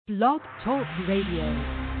Blog Talk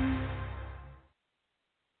Radio.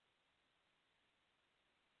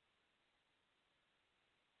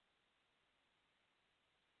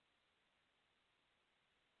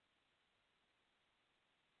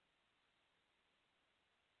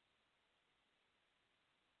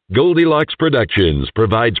 Goldilocks Productions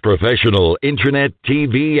provides professional internet,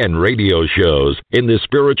 TV, and radio shows in the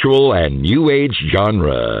spiritual and New Age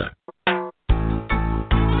genre.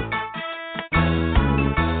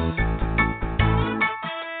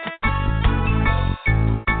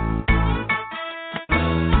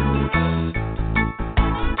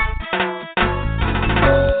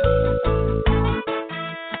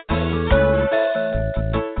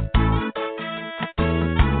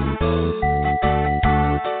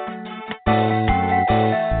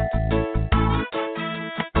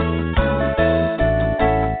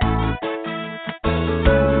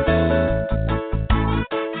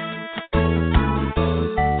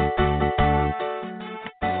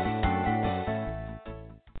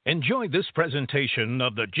 Enjoy this presentation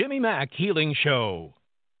of the Jimmy Mack Healing Show.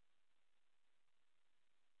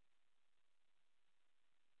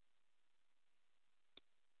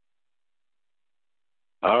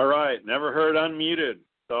 All right, never heard unmuted.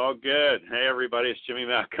 It's all good. Hey, everybody, it's Jimmy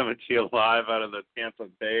Mack coming to you live out of the Tampa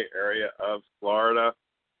Bay area of Florida.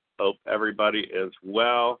 Hope everybody is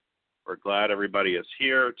well. We're glad everybody is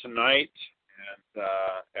here tonight. And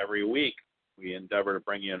every week we endeavor to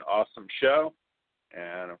bring you an awesome show.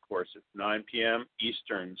 And, of course, it's 9 p.m.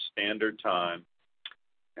 Eastern Standard Time.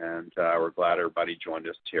 And we're glad everybody joined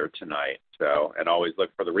us here tonight. So, and always look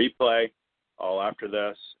for the replay all after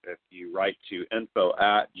this. If you write to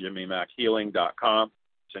info@jimmymackhealing.com,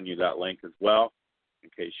 send you that link as well in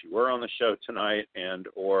case you were on the show tonight and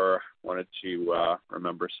or wanted to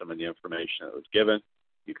remember some of the information that was given.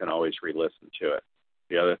 You can always re-listen to it.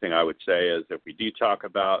 The other thing I would say is if we do talk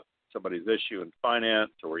about somebody's issue in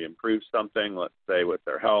finance or we improve something, let's say with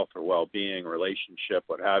their health or well-being, relationship,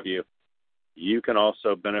 what have you, you can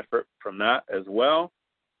also benefit from that as well.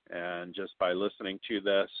 And just by listening to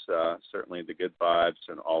this, certainly the good vibes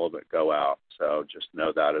and all of it go out. So just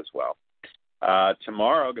know that as well.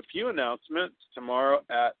 Tomorrow, a few announcements. Tomorrow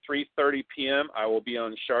at 3:30 p.m., I will be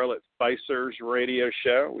on Charlotte Spicer's radio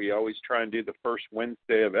show. We always try and do the first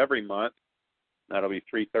Wednesday of every month. That'll be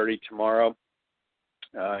 3:30 tomorrow.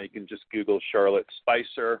 You can just Google Charlotte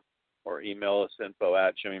Spicer or email us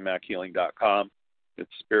info@jimmymackhealing.com.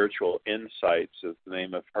 It's Spiritual Insights is the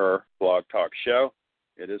name of her blog talk show.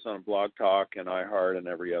 It is on Blog Talk and iHeart and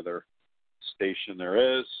every other station there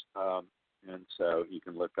is. And so you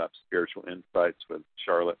can look up Spiritual Insights with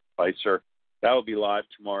Charlotte Spicer. That will be live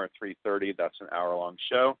tomorrow at 3:30. That's an hour-long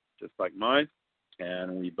show, just like mine.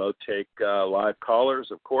 And we both take live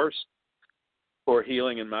callers, of course, for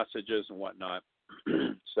healing and messages and whatnot.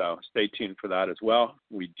 So stay tuned for that as well.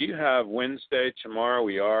 We do have Wednesday tomorrow.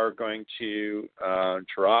 We are going to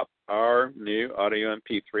drop our new audio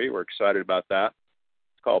MP3. We're excited about that.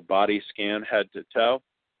 It's called Body Scan Head to Toe.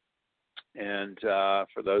 And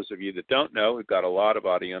for those of you that don't know, we've got a lot of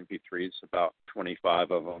audio MP3s, about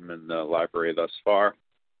 25 of them in the library thus far.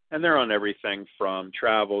 And they're on everything from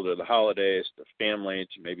travel to the holidays to family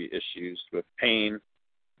to maybe issues with pain,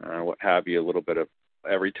 what have you, a little bit of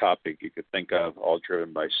every topic you could think of, all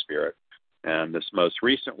driven by spirit. And this most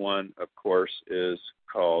recent one, of course, is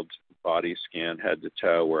called Body Scan Head to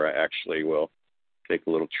Toe, where I actually will take a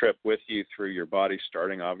little trip with you through your body,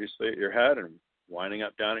 starting obviously at your head and winding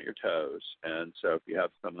up down at your toes. And so if you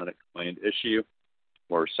have some unexplained issue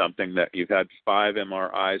or something that you've had 5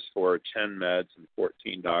 MRIs for, 10 meds, and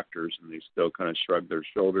 14 doctors, and they still kind of shrug their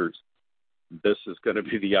shoulders, this is going to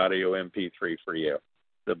be the audio MP3 for you.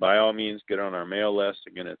 So by all means, get on our mail list.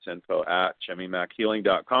 Again, it's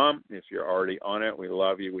info@jimmymackhealing.com. If you're already on it, we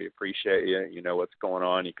love you. We appreciate you. You know what's going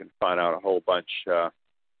on. You can find out a whole bunch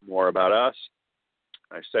more about us.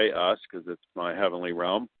 I say us because it's my heavenly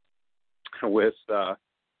realm with the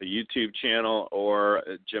YouTube channel or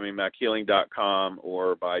jimmymackhealing.com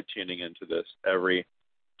or by tuning into this every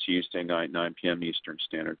Tuesday night, 9 p.m. Eastern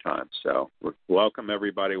Standard Time. So welcome,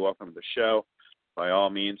 everybody. Welcome to the show. By all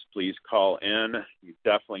means, please call in. You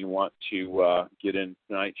definitely want to get in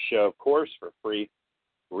tonight's show, of course, for free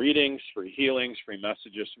readings, free healings, free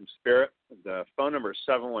messages from Spirit. The phone number is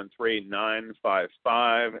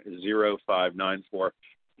 713-955-0594.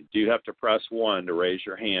 You do have to press 1 to raise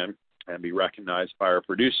your hand and be recognized by our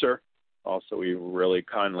producer. Also, we really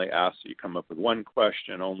kindly ask that you come up with one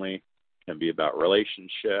question only. It can be about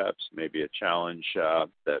relationships, maybe a challenge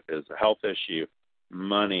that is a health issue,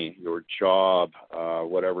 money, your job,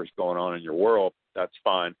 whatever's going on in your world, that's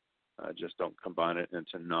fine. Just don't combine it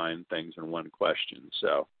into 9 things in one question.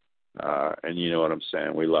 So And you know what I'm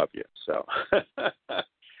saying. We love you. So,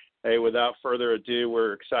 hey, without further ado,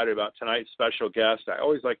 we're excited about tonight's special guest. I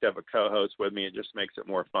always like to have a co-host with me. It just makes it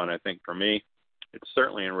more fun, I think, for me. It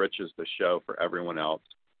certainly enriches the show for everyone else.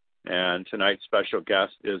 And tonight's special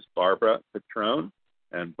guest is Barbara Petrone.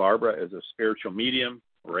 And Barbara is a spiritual medium,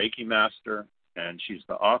 Reiki master, and she's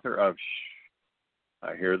the author of Shhhh,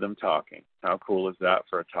 I Hear Them Talking. How cool is that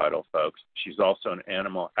for a title, folks? She's also an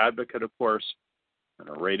animal advocate, of course, and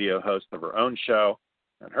a radio host of her own show.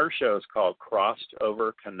 And her show is called Crossed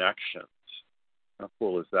Over Connections. How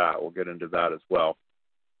cool is that? We'll get into that as well.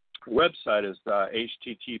 Her website is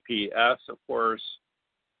HTTPS, of course.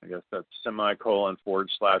 I guess that's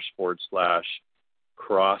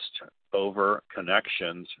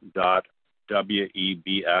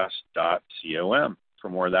crossoverconnections.webs.com. For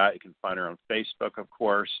more of that, you can find her on Facebook, of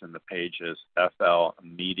course, and the page is FL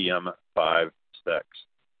Medium 56. If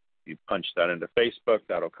you punch that into Facebook,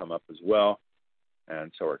 that'll come up as well.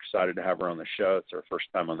 And so we're excited to have her on the show. It's her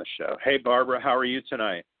first time on the show. Hey, Barbara, how are you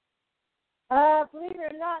tonight? Believe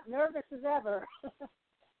it or not, nervous as ever.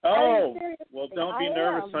 Oh, well, don't be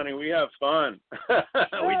nervous, honey. We have fun.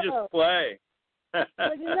 We just play.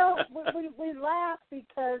 But we laugh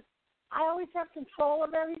because I always have control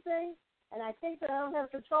of everything, and I think that I don't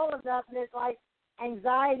have control of nothing. It's like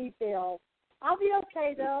anxiety filled. I'll be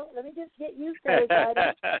okay, though. Let me just get used to it, buddy.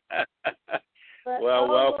 Well,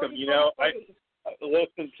 welcome.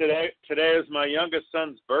 Listen, today is my youngest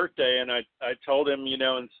son's birthday, and I told him,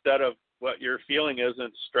 instead of what you're feeling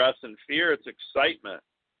isn't stress and fear, it's excitement.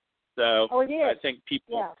 So I think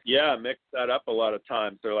people, mix that up a lot of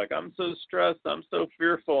times. They're like, I'm so stressed, I'm so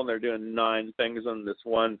fearful, and they're doing 9 things on this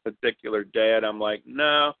one particular day, and I'm like,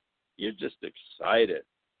 no, you're just excited.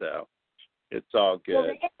 So it's all good. Well,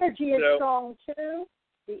 the energy is strong, too.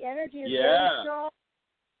 The energy is very strong.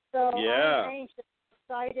 So I'm anxious,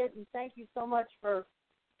 excited, and thank you so much for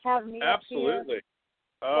having me up here. Absolutely.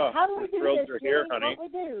 Oh, how do we do thrilled this, you're here, honey.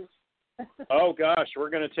 What we do? Oh, gosh,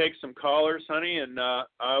 we're going to take some callers, honey, and I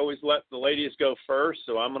always let the ladies go first,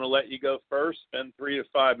 so I'm going to let you go first, spend 3 to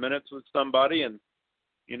 5 minutes with somebody, and,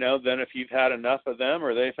 then if you've had enough of them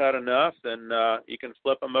or they've had enough, then you can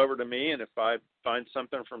flip them over to me, and if I find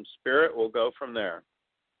something from Spirit, we'll go from there.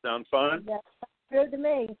 Sound fun? That's good to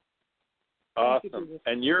me. Awesome.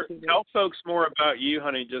 And tell folks more about you,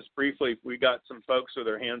 honey, just briefly. We got some folks with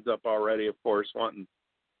their hands up already, of course, wanting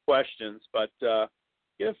questions, but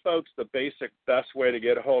give folks the basic best way to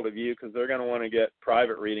get a hold of you, because they're going to want to get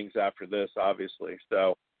private readings after this, obviously.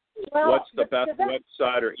 So what's the best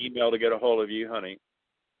website or email to get a hold of you, honey?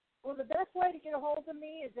 Well, the best way to get a hold of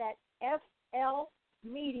me is at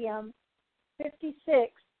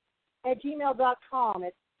flmedium56@gmail.com.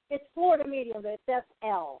 It's Florida Medium, but it's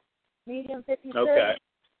FL. Medium 56. Okay.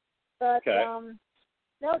 But,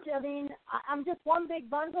 no, I mean, I'm just one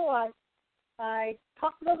big bundle. I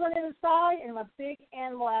talk to those on the inside, and I'm a big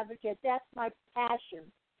animal advocate. That's my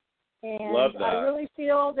passion. And love that. I really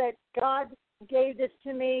feel that God gave this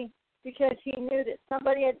to me because he knew that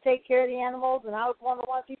somebody had to take care of the animals, and I was one of the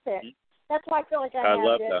ones he picked. That's why I feel like I have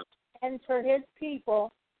love this. That. And for his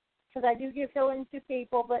people, because I do give healing to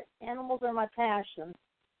people, but animals are my passion.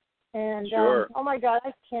 And, sure. Oh, my God,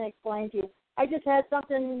 I can't explain to you. I just had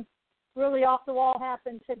something really off the wall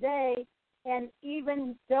happen today, and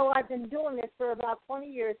even though I've been doing this for about 20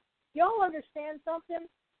 years, y'all understand something?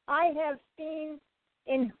 I have seen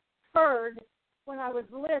and heard when I was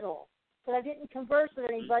little, but I didn't converse with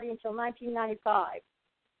anybody until 1995.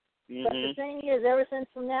 Mm-hmm. But the thing is, ever since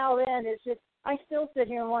from now then, it's just, I still sit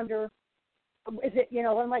here and wonder, is it,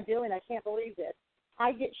 what am I doing? I can't believe this.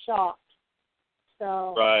 I get shocked.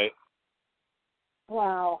 So. Right.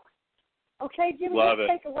 Wow. Okay, Jimmy, Love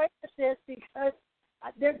let's take away with this because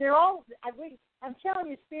they're all, I'm telling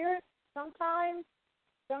you, Spirit, sometimes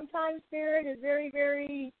Spirit is very,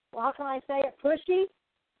 very, well, how can I say it, pushy.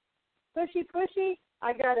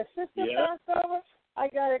 I got a sister passed over. I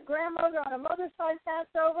got a grandmother on a mother's side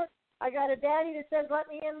passed over. I got a daddy that says, let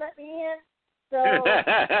me in. So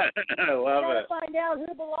I love it. Find out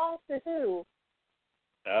who belongs to who.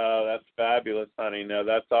 Oh, that's fabulous, honey. No,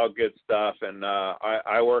 that's all good stuff. And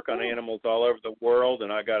I work on animals all over the world,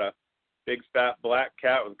 and I got a big, fat black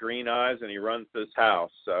cat with green eyes, and he runs this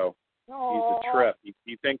house. So he's a trip.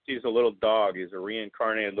 He thinks he's a little dog. He's a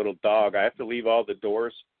reincarnated little dog. I have to leave all the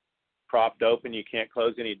doors propped open. You can't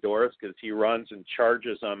close any doors because he runs and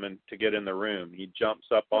charges them to get in the room. He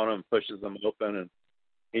jumps up on them, pushes them open, and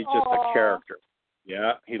he's just a character.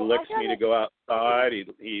 Yeah, he licks me to go outside.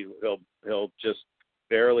 He'll just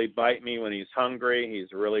barely bite me when he's hungry.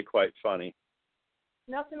 He's really quite funny.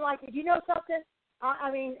 Nothing like it. You know something?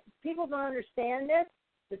 I mean, people don't understand this,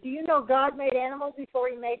 But do you know God made animals before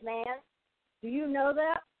he made man? Do you know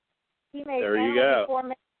that? He made There you animals go. before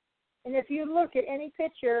man. And if you look at any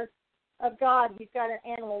picture of God, he's got an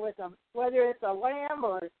animal with him, whether it's a lamb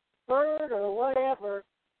or a bird or whatever,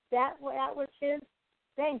 that was his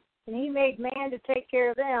thing. And he made man to take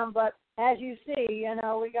care of them, but as you see,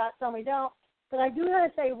 we got some we don't. But I do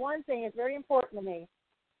want to say one thing that's very important to me.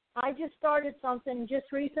 I just started something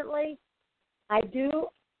just recently.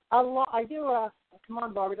 Come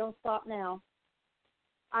on, Barbara, don't stop now.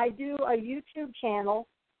 I do a YouTube channel.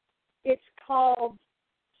 It's called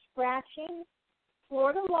Scratching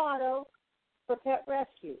Florida Lotto for Pet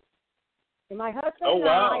Rescue. And my husband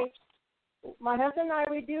and I,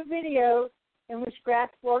 we do videos, and we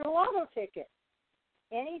scratch Florida Lotto tickets.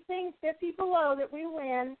 Anything 50 below that we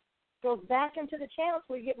win goes back into the channel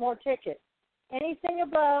so we get more tickets. Anything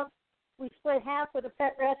above, we split half with a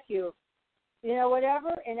pet rescue. Whatever.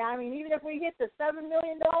 And I mean, even if we hit the $7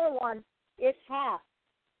 million one, it's half.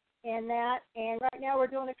 And right now we're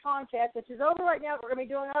doing a contest, which is over right now. We're going to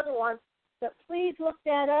be doing another one. But please look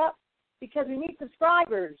that up because we need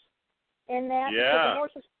subscribers. And because the more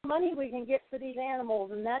money we can get for these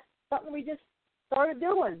animals. And that's something we just started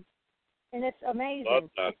doing. And it's amazing. Love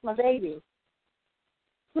that. It's my baby.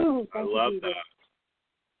 Ooh, I love that.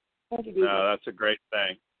 Thank you, Deidre. No, that's a great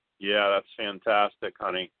thing. Yeah, that's fantastic,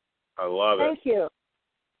 honey. I love it. Thank you.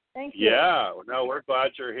 Thank you. Yeah, no, we're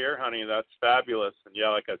glad you're here, honey. That's fabulous. And yeah,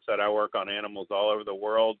 like I said, I work on animals all over the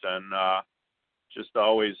world, and just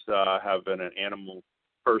always have been an animal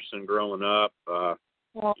person growing up.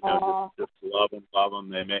 Just love them.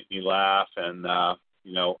 They make me laugh, and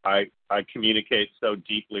I communicate so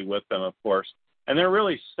deeply with them, of course. And they're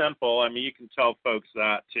really simple. I mean, you can tell folks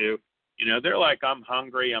that too. They're like, I'm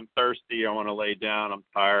hungry, I'm thirsty, I want to lay down, I'm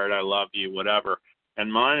tired, I love you, whatever.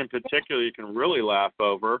 And mine in particular, you can really laugh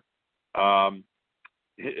over,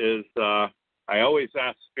 is I always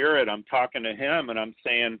ask Spirit, I'm talking to him, and I'm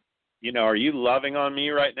saying, are you loving on me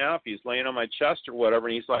right now? If he's laying on my chest or whatever,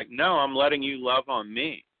 and he's like, no, I'm letting you love on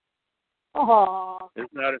me. Aww.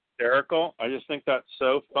 Isn't that hysterical? I just think that's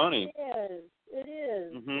so funny. It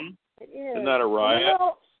is. Mm-hmm. It is. Isn't that a riot?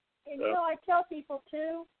 I tell people,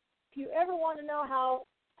 too, if you ever want to know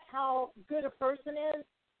how good a person is,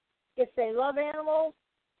 if they love animals,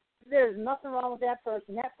 there's nothing wrong with that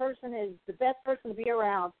person. That person is the best person to be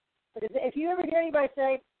around. But if you ever hear anybody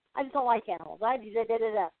say, I just don't like animals,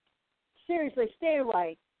 seriously, stay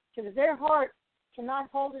away. Because if their heart cannot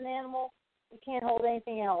hold an animal, it can't hold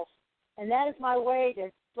anything else. And that is my way to,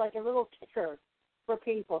 like a little kicker for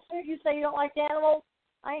people. As soon as you say you don't like animals,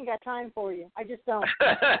 I ain't got time for you. I just don't.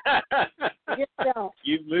 I just don't.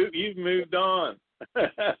 You've moved on.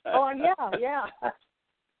 Oh, yeah.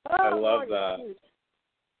 I love that.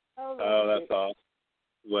 That's awesome.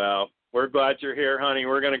 Well, we're glad you're here, honey.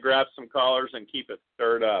 We're going to grab some callers and keep it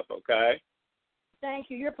stirred up, okay? Thank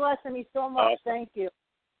you. You're blessing me so much. Awesome. Thank you.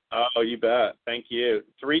 Oh, you bet. Thank you.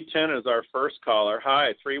 310 is our first caller.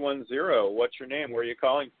 Hi, 310. What's your name? Where are you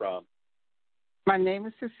calling from? My name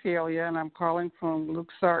is Cecilia, and I'm calling from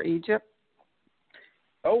Luxor, Egypt.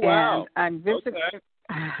 Oh, wow. And I'm visiting.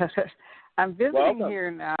 Okay. I'm visiting Welcome. here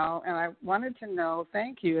now, and I wanted to know,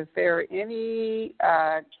 thank you, if there are any,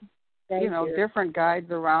 different guides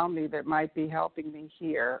around me that might be helping me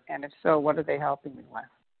here, and if so, what are they helping me with?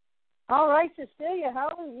 All right, Cecilia, how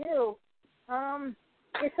are you?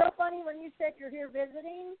 It's so funny when you said you're here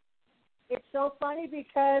visiting. It's so funny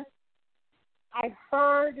because I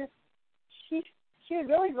heard she would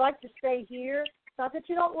really like to stay here. It's not that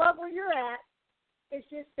you don't love where you're at. It's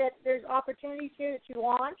just that there's opportunities here that you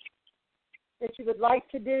want, that you would like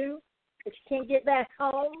to do, that you can't get back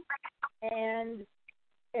home. And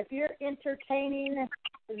if you're entertaining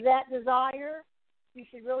that desire, you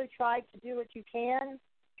should really try to do what you can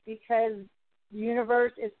because the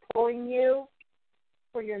universe is pulling you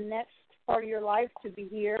for your next part of your life to be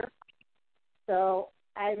here. So,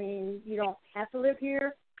 I mean, you don't have to live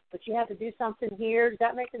here, but you have to do something here. Does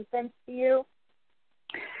that make sense to you?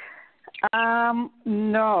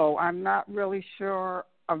 No, I'm not really sure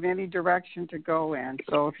of any direction to go in.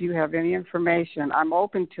 So if you have any information, I'm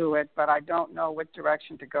open to it, but I don't know what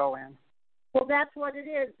direction to go in. Well, that's what it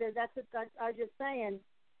is. That's what I was just saying,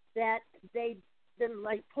 that they're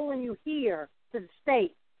like pulling you here to the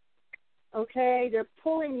States. Okay? They're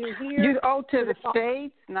pulling you here. To the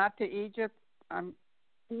States, not to Egypt?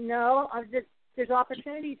 No, there's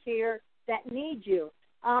opportunities here that need you.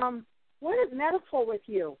 What is medical with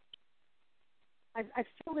you? I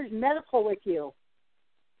feel there's medical with you.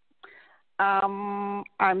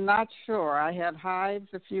 I'm not sure. I had hives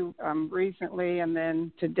a few recently, and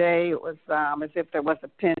then today it was as if there was a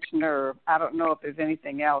pinched nerve. I don't know if there's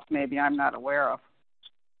anything else maybe I'm not aware of.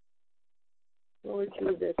 Lord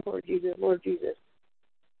Jesus, Lord Jesus, Lord Jesus.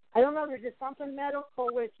 I don't know, there's just something medical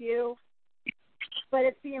with you, but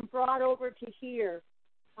it's being brought over to here.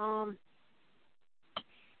 Well,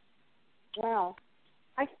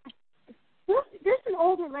 there's an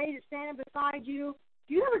older lady standing beside you.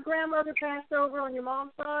 Do you have a grandmother passed over on your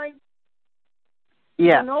mom's side?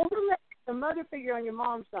 Yes. An older lady, a mother figure on your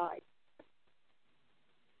mom's side.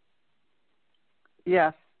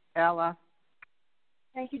 Yes, Ella.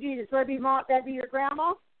 Thank you, Jesus. Would that be your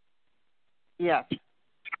grandma? Yes.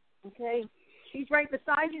 Okay. She's right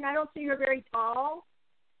beside you, and I don't see her very tall.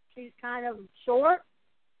 She's kind of short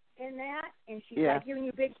in that, and she's like giving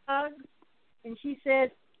you big hugs. And she says,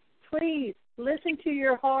 please listen to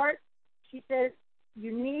your heart. She says,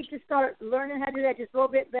 you need to start learning how to do that just a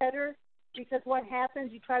little bit better, because what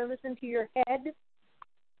happens, you try to listen to your head,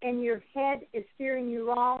 and your head is steering you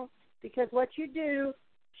wrong, because what you do,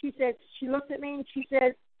 she said, she looked at me and she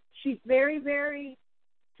said, she's very, very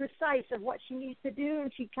precise of what she needs to do,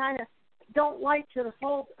 and she kind of don't like to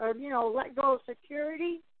hold or, let go of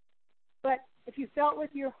security. But if you felt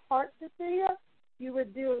with your heart, Cecilia, you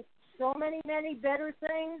would do so many, many better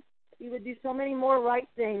things. You would do so many more right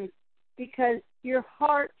things, because your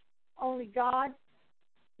heart, only God,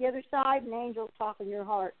 the other side, and angels talk in your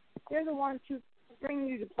heart. They're the ones who bring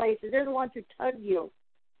you to places. They're the ones who tug you.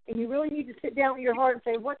 And you really need to sit down with your heart and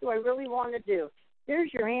say, what do I really want to do?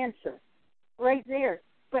 There's your answer right there.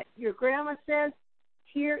 But your grandma says,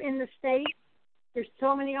 here in the States, there's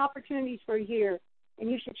so many opportunities for you here, and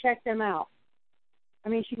you should check them out. I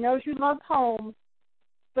mean, she knows you love home,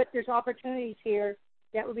 but there's opportunities here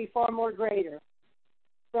that would be far more greater.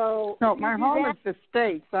 So no, my home is the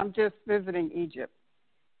States. I'm just visiting Egypt.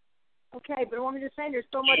 Okay, but I'm just saying there's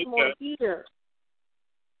so much more here.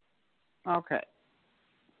 Okay.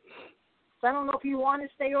 So I don't know if you want to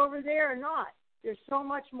stay over there or not. There's so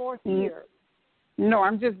much more here. No,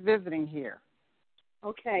 I'm just visiting here.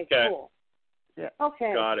 Okay, cool. Yeah.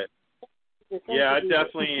 Okay. Got it. Yeah, I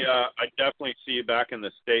definitely see you back in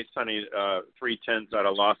the States, honey. 310's out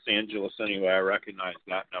of Los Angeles anyway. I recognize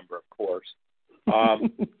that number, of course.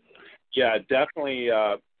 Yeah, definitely.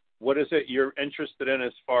 What is it you're interested in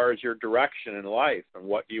as far as your direction in life and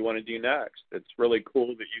what do you want to do next? It's really cool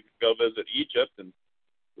that you can go visit Egypt, and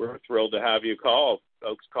we're thrilled to have you call.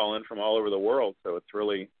 Folks call in from all over the world, so it's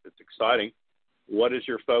exciting. What is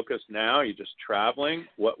your focus now? Are you just traveling?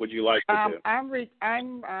 What would you like to do? I'm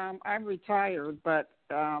retired, but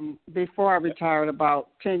before I retired about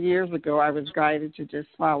 10 years ago, I was guided to just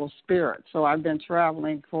follow spirit. So I've been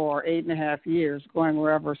traveling for 8.5 years, going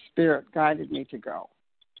wherever spirit guided me to go.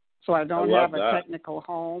 So I don't have a technical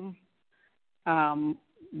home,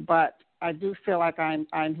 but I do feel like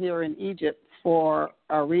I'm here in Egypt for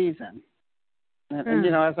a reason, and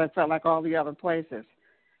as I felt like all the other places.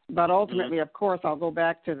 But ultimately, of course, I'll go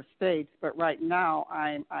back to the States. But right now,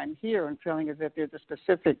 I'm here and feeling as if there's a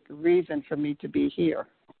specific reason for me to be here.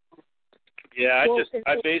 Yeah,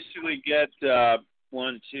 I basically get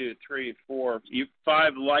 1, 2, 3, 4.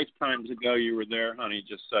 5 lifetimes ago you were there, honey.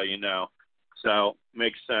 Just so you know. So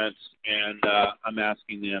makes sense. And I'm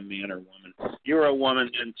asking them, man or woman. You were a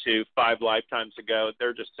woman into 5 lifetimes ago.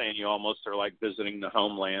 They're just saying you almost are like visiting the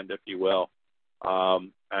homeland, if you will.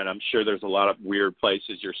 And I'm sure there's a lot of weird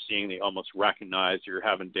places you're seeing that you almost recognize. You're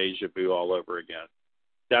having deja vu all over again.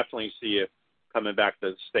 Definitely see you coming back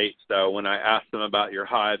to the States, though. When I ask them about your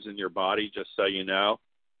hives in your body, just so you know,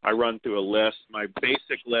 I run through a list. My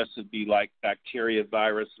basic list would be like bacteria,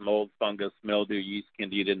 virus, mold, fungus, mildew, yeast,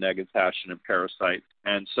 candida, negativism, and parasites.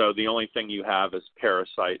 And so the only thing you have is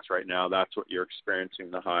parasites right now. That's what you're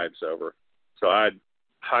experiencing the hives over. So I'd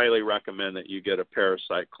highly recommend that you get a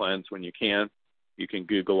parasite cleanse when you can. You can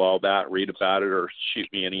Google all that, read about it, or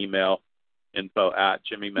shoot me an email,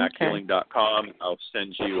 info@jimmymackhealing.com. I'll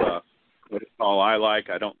send you what all I like.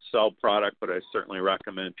 I don't sell product, but I certainly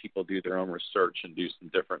recommend people do their own research and do some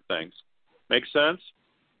different things. Make sense?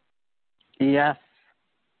 Yes.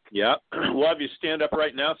 Yeah. We'll have you stand up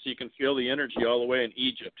right now so you can feel the energy all the way in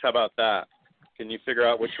Egypt. How about that? Can you figure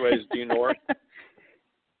out which way is due north?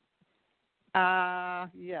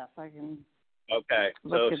 Yes, I can. Okay,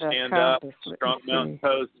 so stand up, strong mountain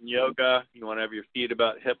pose in yoga. You want to have your feet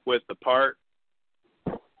about hip width apart.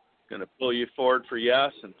 Going to pull you forward for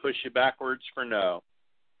yes and push you backwards for no.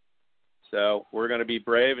 So we're going to be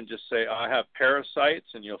brave and just say, I have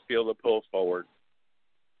parasites, and you'll feel the pull forward.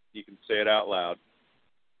 You can say it out loud.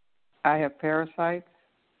 I have parasites.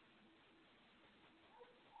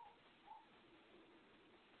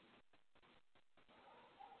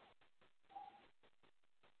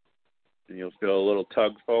 And you'll feel a little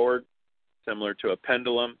tug forward, similar to a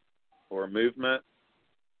pendulum or a movement.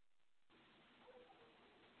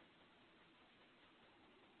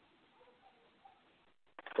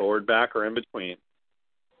 Forward, back, or in between.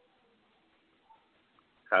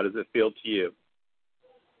 How does it feel to you?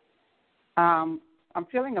 I'm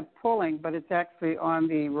feeling a pulling, but it's actually on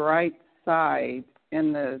the right side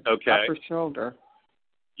in the upper shoulder.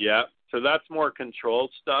 Yeah, so that's more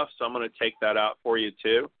controlled stuff, so I'm going to take that out for you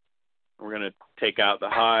too. We're going to take out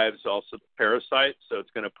the hives, also the parasites, so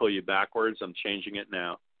it's going to pull you backwards. I'm changing it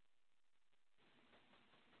now.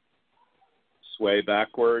 Sway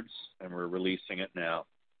backwards, and we're releasing it now.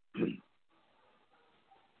 You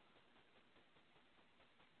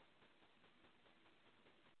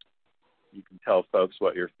can tell folks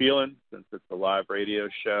what you're feeling since it's a live radio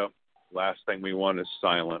show. Last thing we want is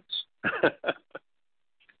silence.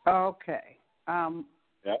 Okay.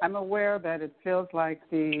 Yep. I'm aware that it feels like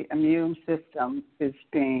the immune system is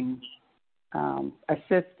being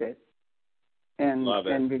assisted in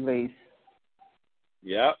release.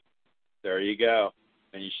 Yep. There you go.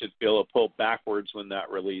 And you should feel a pull backwards when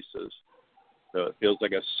that releases. So it feels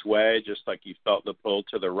like a sway, just like you felt the pull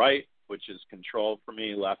to the right, which is control for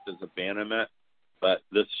me. Left is abandonment. But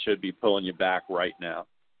this should be pulling you back right now.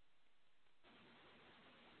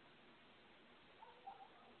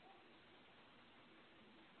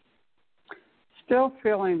 Still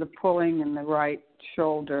feeling the pulling in the right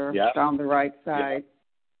shoulder, down the right side.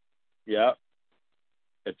 Yep.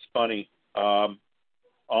 It's funny.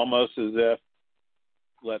 Almost as if,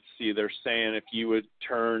 let's see, they're saying if you would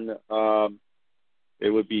turn, it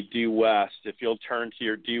would be due west. If you'll turn to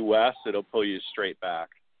your due west, it'll pull you straight back.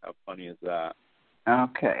 How funny is that?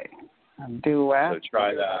 Okay. Due west. So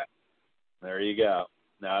try that. There you go.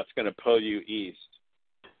 Now it's going to pull you east.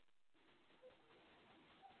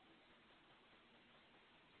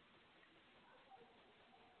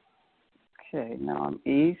 Okay, now I'm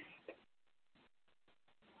east.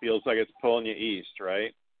 Feels like it's pulling you east,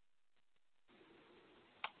 right?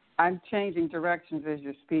 I'm changing directions as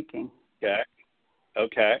you're speaking.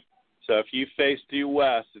 Okay. So if you face due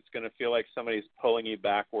west, it's going to feel like somebody's pulling you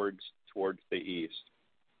backwards towards the east.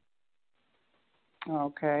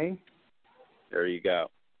 Okay. There you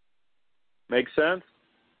go. Make sense?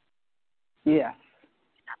 Yes.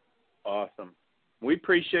 Awesome. We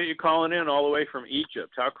appreciate you calling in all the way from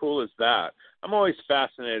Egypt. How cool is that? I'm always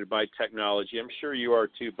fascinated by technology. I'm sure you are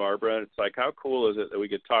too, Barbara. It's like, how cool is it that we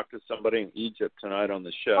could talk to somebody in Egypt tonight on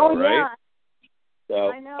the show, right? Yeah.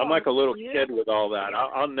 So I know. I'm like a little kid with all that.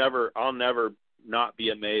 I'll never not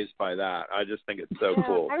be amazed by that. I just think it's so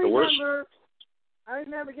cool. I remember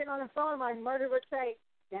getting on the phone. My mother would say,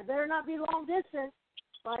 "That better not be long distance."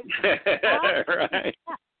 Like, right.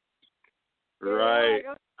 Right.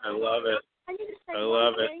 I love it. I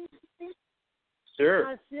love it.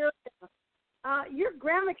 Sure. Your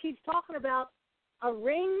grandma keeps talking about a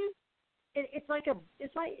ring. It's like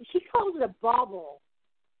she calls it a bauble.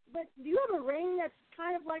 But do you have a ring that's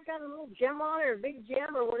kind of like got a little gem on it, or a big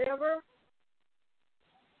gem, or whatever?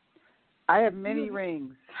 I have many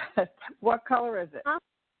rings. What color is it? Huh?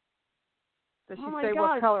 Does she say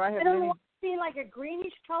what color? I have many. I don't want to see like a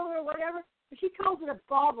greenish color or whatever, but she calls it a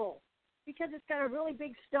bauble because it's got a really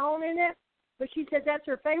big stone in it. But she said that's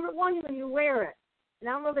her favorite one when you wear it. And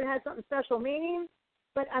I don't know if it has something special meaning,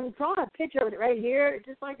 but I'm drawing a picture of it right here. It's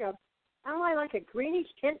just like like a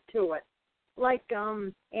greenish tint to it, like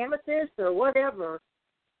amethyst or whatever.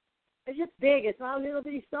 It's just big. It's not a little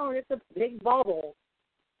bitty stone. It's a big bauble.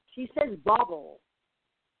 She says bauble.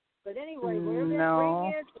 But anyway, wherever that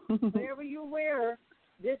ring is, whenever you wear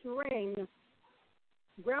this ring,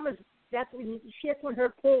 that's when her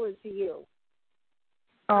pull is to you.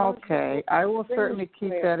 Okay, I will certainly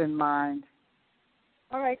keep that in mind.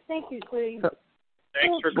 All right, thank you, sweetie.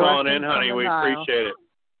 Thanks for calling in, honey. We appreciate it.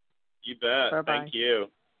 You bet. Bye-bye. Thank you.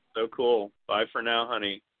 So cool. Bye for now,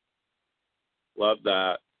 honey. Love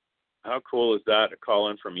that. How cool is that to call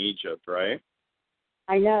in from Egypt, right?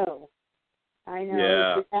 I know.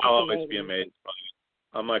 Yeah, I'll always be amazed by it.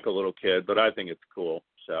 I'm like a little kid, but I think it's cool.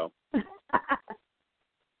 So,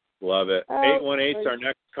 love it. 818's our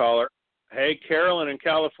next caller. Hey, Carolyn in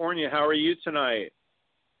California, how are you tonight?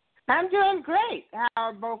 I'm doing great. How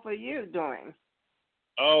are both of you doing?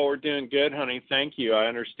 Oh, we're doing good, honey. Thank you. I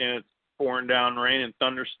understand it's pouring down rain and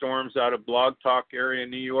thunderstorms out of Blog Talk area,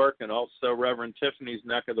 New York, and also Reverend Tiffany's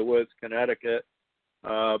neck of the woods, Connecticut.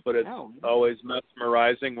 But it's always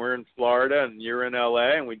mesmerizing. We're in Florida, and you're in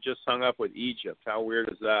L.A., and we just hung up with Egypt. How weird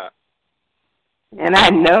is that? And I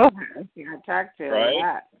know. I talked to her right? a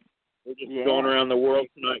lot. We're just going around the world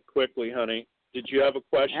tonight quickly, honey. Did you have a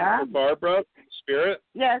question for Barbara, Spirit?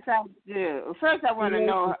 Yes, I do. First, I want to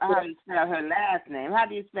know how you spell her last name. How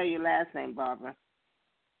do you spell your last name, Barbara?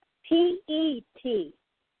 Petrone.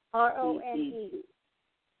 Ront.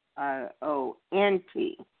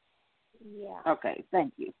 Yeah. Okay,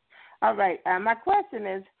 thank you. All right. My question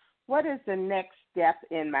is, what is the next step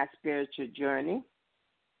in my spiritual journey?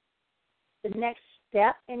 The next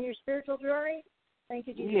step in your spiritual journey? Thank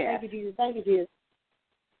you, Jesus. Yes. Thank you, Jesus. Thank you, Jesus.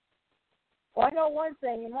 Well, I know one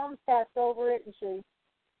thing. Your mom's passed over it, and she.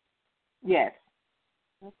 Yes.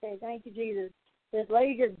 Okay, thank you, Jesus. This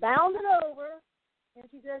lady just bounded over, and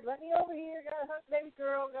she says, "Let me over here. Got to hug the baby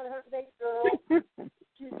girl. Got to hug the baby girl."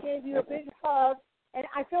 She just gave you a big hug, and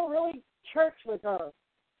I feel really church with her.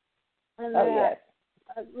 And yes.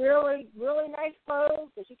 Really, really nice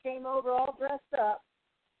clothes. So she came over all dressed up,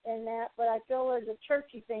 and that. But I feel there's a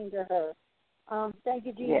churchy thing to her. Thank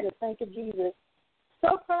you, Jesus. Yes. Thank you, Jesus.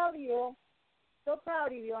 So proud of you. So proud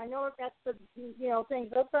of you. I know that's the thing.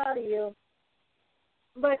 So proud of you.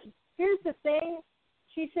 But here's the thing.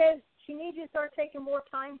 She says she needs you to start taking more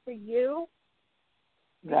time for you.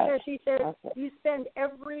 Because she says you spend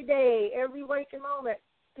every day, every waking moment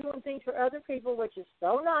doing things for other people, which is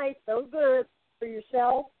so nice, so good for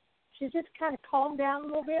yourself. She's just kind of calmed down a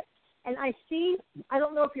little bit. And I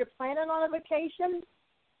don't know if you're planning on a vacation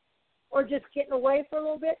or just getting away for a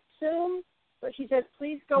little bit soon, but she says,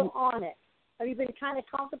 please go on it. Have you been kind of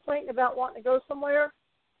contemplating about wanting to go somewhere?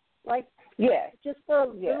 Like, just for a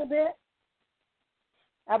little bit?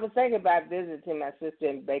 I was thinking about visiting my sister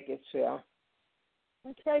in Bakersfield.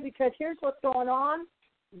 Okay, because here's what's going on.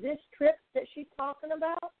 This trip that she's talking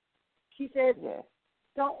about, she says,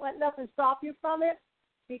 don't let nothing stop you from it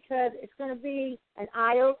because it's going to be an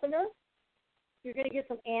eye-opener. You're going to get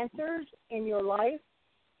some answers in your life,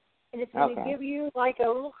 and it's going to give you like a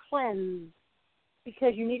little cleanse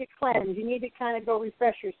because you need a cleanse. You need to kind of go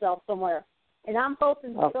refresh yourself somewhere. And I'm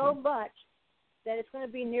hoping so much that it's going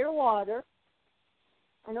to be near water.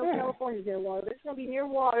 I know California's near water, but it's going to be near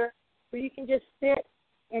water where you can just sit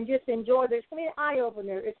and just enjoy. There's going to be an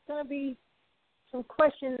eye-opener. It's going to be some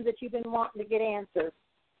questions that you've been wanting to get answered.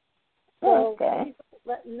 So please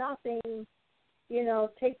let nothing,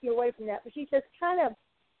 take you away from that. But she says kind of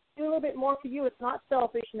do a little bit more for you. It's not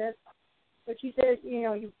selfishness. But she says,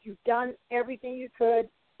 you've done everything you could.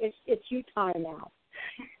 It's you time now.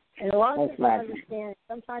 And a lot of people understand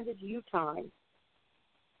sometimes it's you time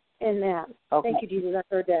in that. Thank you, Jesus. I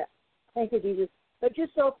heard that. Thank you, Jesus. But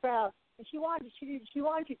just so proud. And she wanted you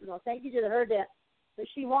to know. Thank you, Jesus. I heard that. But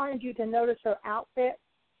she wanted you to notice her outfit,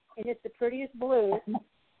 and it's the prettiest blue.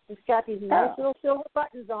 It's got these nice little silver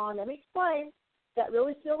buttons on. Let me explain. It's got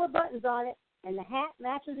really silver buttons on it, and the hat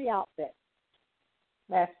matches the outfit.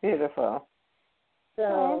 That's beautiful.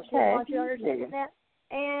 So she wants you to understand that.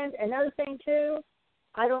 And another thing, too,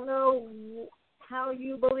 I don't know how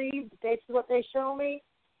you believe. This is what they show me.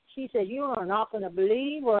 She said, you are not going to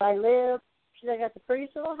believe where I live. She said, I got the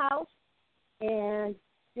prettiest little house, and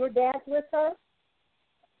your dad's with her.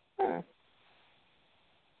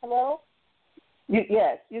 Hello?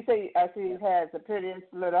 Yes. You say she has the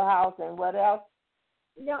prettiest little house, and what else?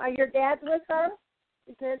 No, your dad's with her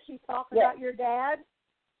because she's talking about your dad.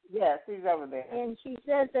 Yes, he's over there. And she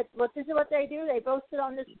says that this is what they do. They both sit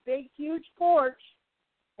on this big, huge porch,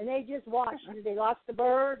 and they just watch. They watch the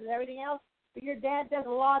birds and everything else. But your dad does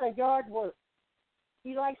a lot of yard work.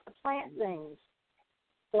 He likes to plant things.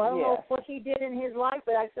 So I don't know what he did in his life,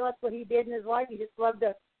 but I feel that's what he did in his life. He just loved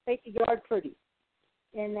to make the yard pretty.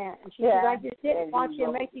 And she said, I just sit and watch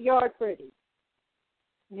him make the yard pretty.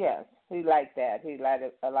 Yes, he liked that. He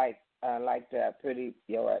liked pretty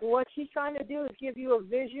yard. What she's trying to do is give you a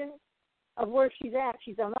vision of where she's at.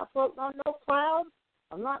 She's, I'm not floating on no clouds.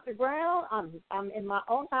 I'm not the ground. I'm in my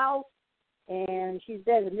own house. And she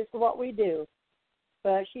says, and this is what we do.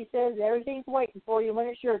 But she says everything's waiting for you when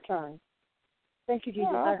it's your turn. Thank you, Jesus.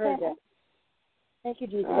 I heard that. Thank you,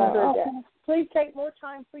 Jesus. I heard that. Please take more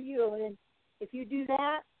time for you. And if you do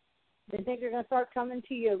that, then things are going to start coming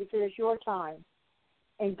to you because it's your time.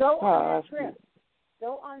 And go on that trip.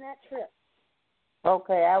 Go on that trip.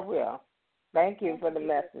 Okay, I will. Thank you for the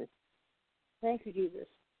message. Thank you, Jesus.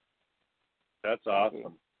 That's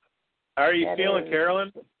awesome. How are you feeling,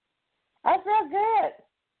 Carolyn? I feel good.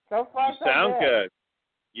 So far, so sound good.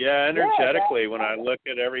 Yeah, energetically, when I look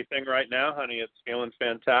at everything right now, honey, it's feeling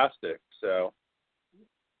fantastic. So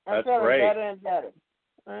that's great. Better and better.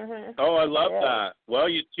 Mm-hmm. Oh, I love that. Well,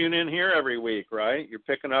 you tune in here every week, right? You're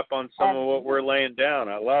picking up on some of what we're laying down.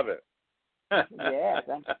 I love it. Yes,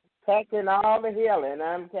 I'm catching all the healing.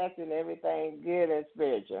 I'm catching everything good and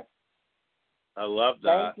spiritual. I love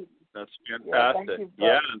that. That's fantastic.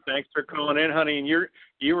 Yeah, and thanks for calling in, honey. And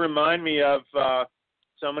you remind me of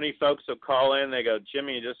so many folks will call in. They go,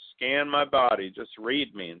 Jimmy, just scan my body, just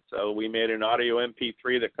read me. And so we made an audio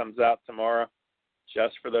MP3 that comes out tomorrow,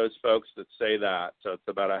 just for those folks that say that. So it's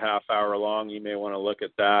about a half hour long. You may want to look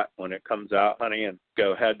at that when it comes out, honey, and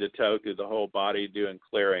go head to toe through the whole body doing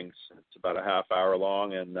clearings. It's about a half hour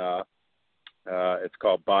long, and it's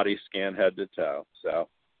called Body Scan Head to Toe. So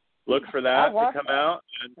look for that to come out.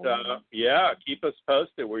 And, keep us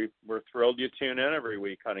posted. We're thrilled you tune in every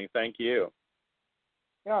week, honey. Thank you.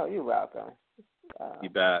 Oh, you're welcome. You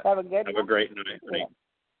bet. Have a great night, honey.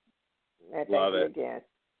 Yeah. Love it. Again.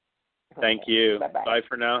 Thank you. Bye-bye. Bye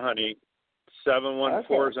for now, honey.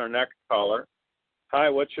 714 is our next caller. Hi,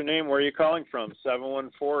 what's your name? Where are you calling from?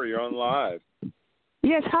 714, you're on live.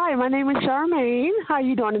 Yes, hi, my name is Charmaine. How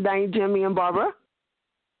you doing today, Jimmy and Barbara?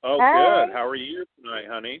 Oh, good. How are you tonight,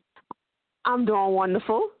 honey? I'm doing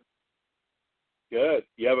wonderful. Good.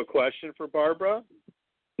 You have a question for Barbara?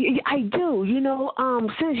 I do.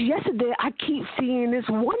 Since yesterday, I keep seeing this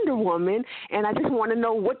Wonder Woman, and I just want to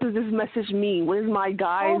know, what does this message mean? What is my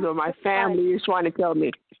guys or my family is trying to tell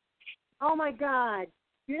me? Oh, my God.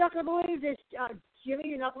 You're not going to believe this, Jimmy.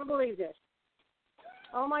 You're not going to believe this.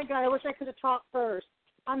 Oh, my God. I wish I could have talked first.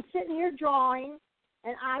 I'm sitting here drawing,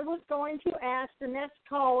 and I was going to ask the next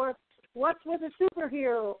caller, what's with a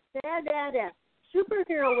superhero?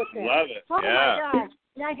 Superhero with them. Love it. Oh, yeah. my God.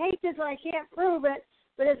 And I hate this when I can't prove it.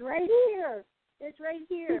 But it's right here. It's right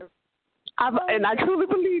here. And I truly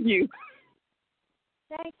believe you.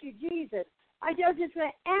 Thank you, Jesus. I was just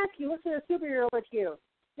going to ask you, what's a superhero with you?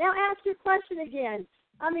 Now ask your question again.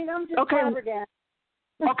 I'm just flabbergasted.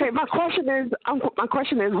 Okay, my question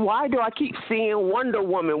is, why do I keep seeing Wonder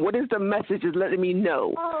Woman? What is the message is letting me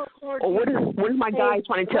know? Oh, Lord, or what is my guy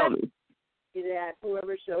trying to tell me? That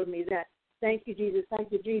whoever showed me that. Thank you, Jesus.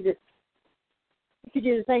 Thank you, Jesus. Thank you,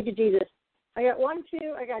 Jesus. Thank you, Jesus. I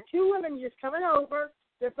got two women just coming over.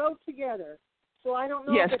 They're both together. So I don't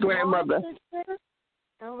know if it's grandmother. mom and sister.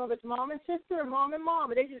 I don't know if it's mom and sister or mom and mom,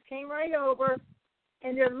 but they just came right over,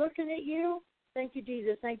 and they're looking at you. Thank you,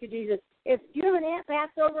 Jesus. Thank you, Jesus. Do you have an aunt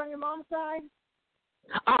passed over on your mom's side?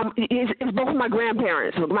 It's both my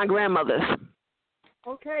grandparents, my grandmothers.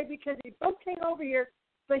 Okay, because they both came over here.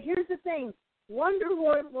 But here's the thing. Wonder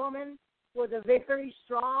Woman was a very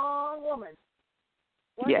strong woman.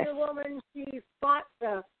 Wonder Woman, she fought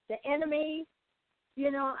the enemy.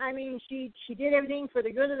 She did everything for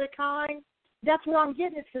the good of the kind. That's what I'm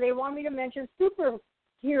getting, is because they want me to mention superhero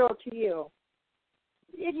to you.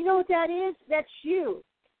 And you know what that is? That's you.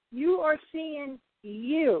 You are seeing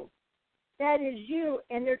you. That is you,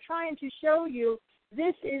 and they're trying to show you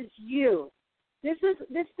this is you. This is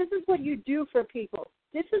what you do for people.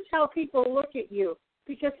 This is how people look at you.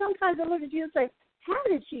 Because sometimes they look at you and say, how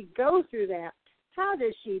did she go through that? How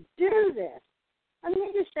does she do this?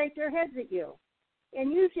 They just shake their heads at you.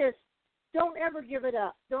 And you just don't ever give it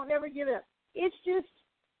up. Don't ever give it up. It's just,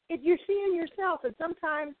 you're seeing yourself. And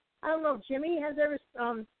sometimes, I don't know if Jimmy has ever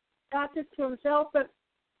got this to himself, but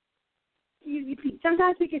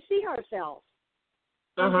sometimes we can see ourselves.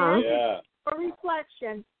 Yeah. A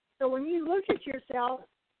reflection. So when you look at yourself,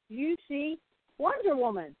 you see Wonder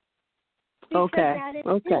Woman. Because that is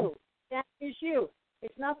you. That is you.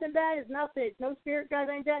 It's nothing bad. It's nothing. It's no spirit guide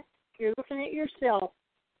like that. You're looking at yourself.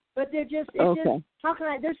 But they're just, how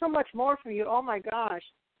can there's so much more for you. Oh, my gosh.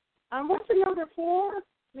 What's the number 4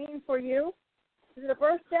 mean for you? Is it a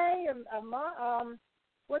birthday?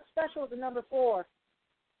 What's special with the number 4?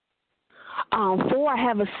 4, I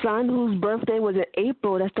have a son whose birthday was in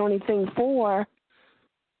April. That's the only thing 4.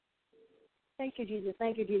 Thank you, Jesus.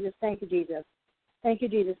 Thank you, Jesus. Thank you, Jesus. Thank you,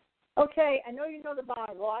 Jesus. Okay, I know you know the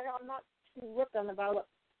Bible. I'm not too whipped on the Bible.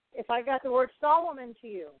 If I got the word Solomon to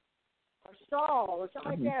you, or Saul, or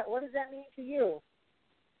something like that, what does that mean to you?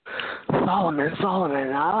 Solomon.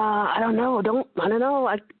 I don't know. Solomon.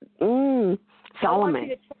 I want you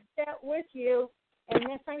to take that with you, and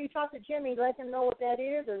next time you talk to Jimmy, let him know what that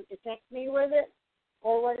is, or text me with it,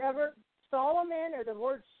 or whatever. Solomon, or the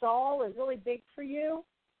word Saul, is really big for you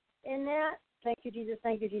in that. Thank you, Jesus.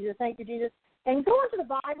 Thank you, Jesus. Thank you, Jesus. And go into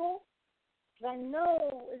the Bible, because I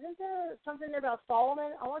know, isn't there something there about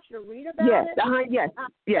Solomon? I want you to read about it. Yes.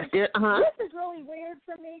 This is really weird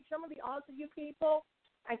for me. I'm going to be honest with you people.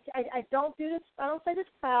 I don't do this. I don't say this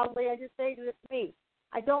proudly. I just say this to me.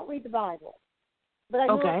 I don't read the Bible. But I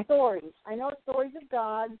know stories. I know stories of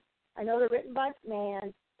God. I know they're written by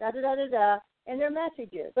man, da-da-da-da-da, and they're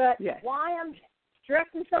messages. But why I'm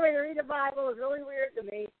directing somebody to read the Bible is really weird to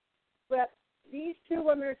me. But these two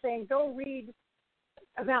women are saying, go read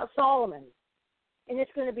about Solomon. and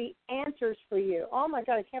it's going to be answers for you. Oh, my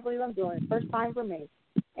God, I can't believe I'm doing it. First time for me.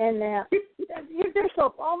 And you're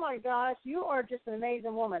so, oh, my gosh, you are just an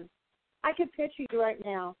amazing woman. I could picture you right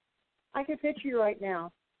now.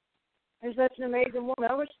 You're such an amazing woman.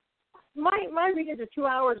 I wish my readings are 2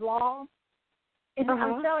 hours long, and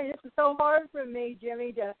I'm telling you, this is so hard for me,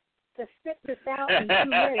 Jimmy, to spit this out in 2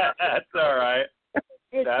 minutes. That's all right.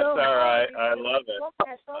 It's That's so all right. hard. I love it.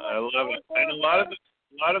 I love it. And a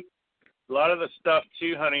lot of the stuff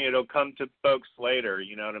too, honey, it'll come to folks later.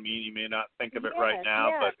 You know what I mean? You may not think of it right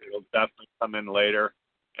now, but it'll definitely come in later.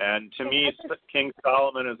 And to me, King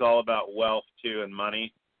Solomon is all about wealth too and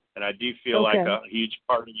money. And I do feel like a huge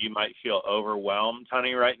part of you might feel overwhelmed,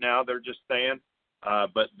 honey, right now. They're just saying,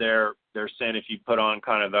 but they're saying if you put on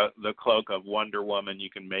kind of the cloak of Wonder Woman, you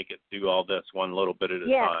can make it do all this one little bit at a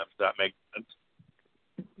time. Does that make sense?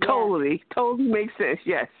 Totally makes sense.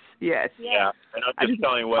 Yes. Yeah, and I'm just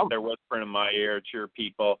telling you what they're whispering in my ear. It's your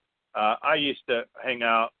people. I used to hang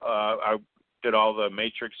out. I did all the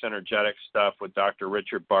matrix energetic stuff with Dr.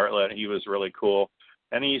 Richard Bartlett. He was really cool.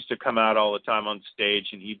 And he used to come out all the time on stage,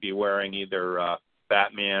 and he'd be wearing either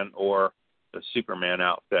Batman or the Superman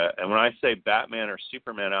outfit. And when I say Batman or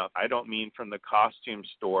Superman outfit, I don't mean from the costume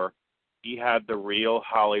store. He had the real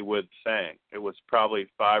Hollywood thing. It was probably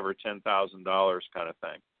 $5,000 or $10,000 kind of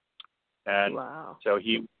thing. And so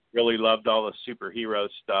he really loved all the superhero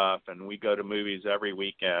stuff, and we go to movies every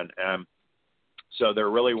weekend. And so they're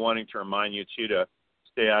really wanting to remind you, too, to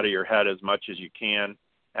stay out of your head as much as you can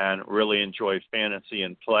and really enjoy fantasy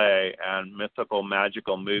and play and mythical,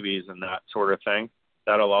 magical movies and that sort of thing.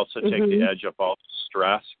 That'll also take the edge off all the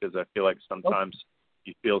stress, because I feel like sometimes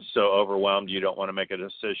you feel so overwhelmed you don't want to make a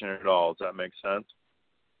decision at all. Does that make sense?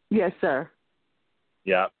 Yes, sir.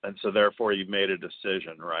 Yeah, and so therefore you've made a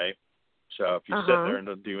decision, right? So if you sit there and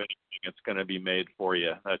don't do anything, it's going to be made for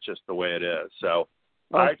you. That's just the way it is. So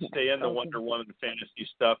I'd stay in the Wonder Woman fantasy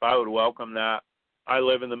stuff. I would welcome that. I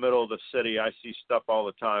live in the middle of the city. I see stuff all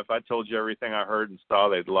the time. If I told you everything I heard and saw,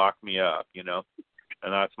 they'd lock me up, you know.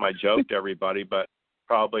 And that's my joke to everybody. But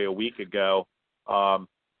probably a week ago, I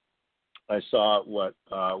saw what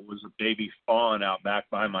was a baby fawn out back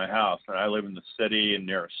by my house. And I live in the city and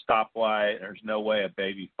near a stoplight. And there's no way a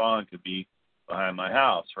baby fawn could be behind my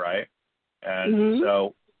house, right? And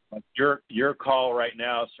so your call right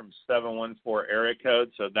now is from 714 area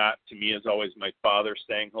code. So that, to me, is always my father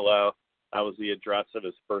saying hello. That was the address of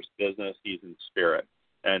his first business. He's in spirit.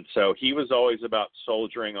 And so he was always about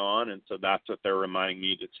soldiering on, and so that's what they're reminding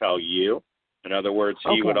me to tell you. In other words,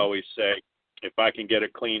 he would always say, if I can get a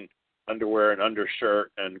clean underwear and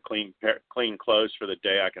undershirt and clean clothes for the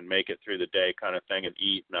day, I can make it through the day kind of thing and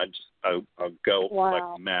eat, and I'll go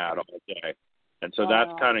like mad all day. And so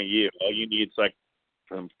that's kind of you. All you need is like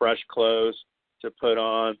some fresh clothes to put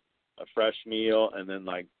on, a fresh meal, and then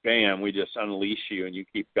like, bam, we just unleash you and you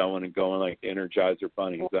keep going and going like the Energizer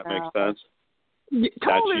Bunny. Does that make sense?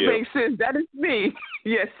 Totally makes sense. That is me.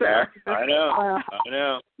 Yes, sir. Yeah, I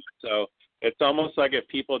know. So it's almost like if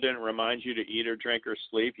people didn't remind you to eat or drink or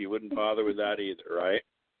sleep, you wouldn't bother with that either, right?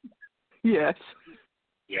 Yes.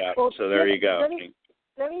 Yeah. Well, so there you go.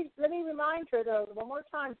 Let me remind her though one more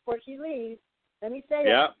time before she leaves. Let me say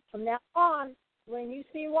that from now on, when you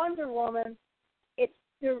see Wonder Woman, it's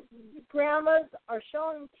the grandmas are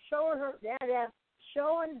showing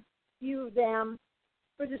you them.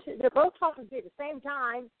 They're both talking to you at the same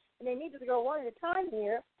time, and they need to go one at a time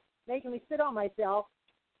here, making me sit on myself.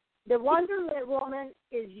 The Wonder Woman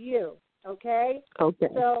is you, okay? Okay.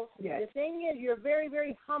 So the thing is, you're very,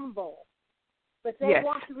 very humble, but they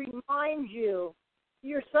want to remind you,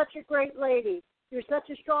 you're such a great lady. You're such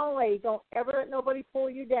a strong lady. Don't ever let nobody pull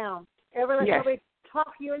you down. Ever let nobody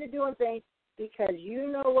talk you into doing things, because you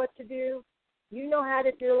know what to do. You know how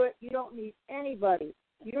to do it. You don't need anybody.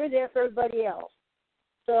 You're there for everybody else.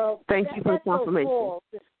 So thank you for the confirmation. So cool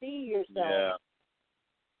to see yourself. Yeah.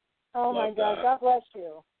 Oh my God! God bless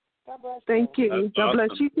you. God bless you. Thank you. That's God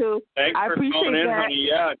bless you too. Thanks I for appreciate calling in, that.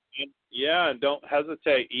 honey. Yeah, and don't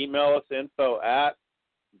hesitate. Email us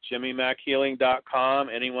info@jimmymackhealing.com.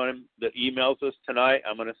 Anyone that emails us tonight,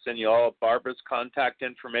 I'm going to send you all Barbara's contact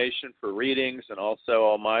information for readings and also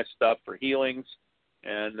all my stuff for healings.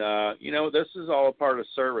 And this is all a part of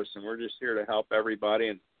service, and we're just here to help everybody,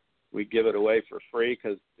 and we give it away for free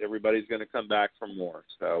because everybody's going to come back for more.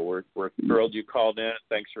 So we're thrilled you called in.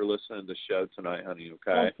 Thanks for listening to the show tonight, honey,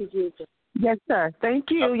 okay? Thank you, Jesus. Yes, sir. Thank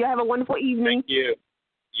you. You have a wonderful evening. Thank you.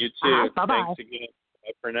 You too. Bye-bye. Thanks again.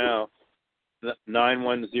 Bye for now.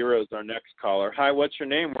 910 is our next caller. Hi, what's your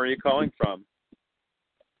name? Where are you calling from?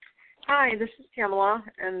 Hi, this is Pamela,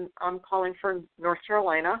 and I'm calling from North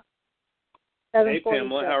Carolina. Hey,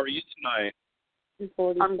 Pamela, how are you tonight?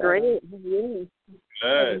 I'm great.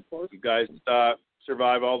 Good. You guys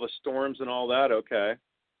survive all the storms and all that, okay?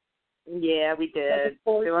 Yeah, we did.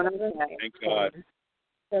 Doing okay. Thank God.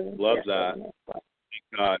 Love that.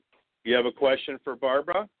 Thank God. You have a question for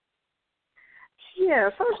Barbara? Yeah,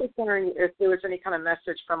 so I was just wondering if there was any kind of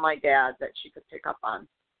message from my dad that she could pick up on.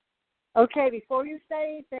 Okay, before you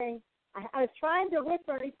say anything, I was trying to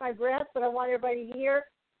whisper underneath my breath, but I want everybody to hear.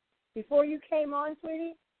 Before you came on,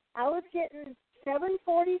 sweetie, I was getting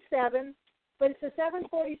 747, but it's a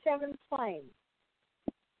 747 plane.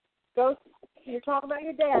 You're talking about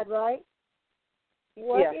your dad, right?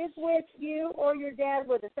 What is with you or your dad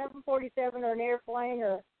with a 747 or an airplane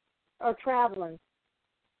or traveling?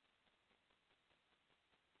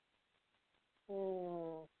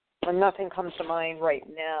 Well, nothing comes to mind right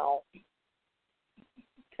now.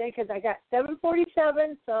 Okay, because I got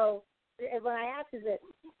 747, so when I ask, is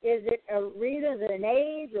it a reason, is it an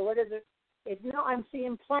age, or what is it? No, I'm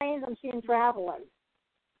seeing planes, I'm seeing traveling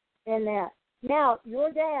in that. Now,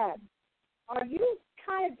 your dad, are you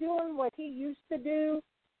kind of doing what he used to do?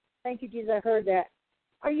 Thank you, Jesus, I heard that.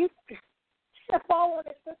 Are you following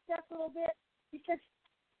his footsteps a little bit? Because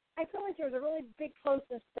I feel like there's a really big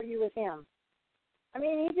closeness for you with him. I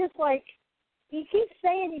mean, he keeps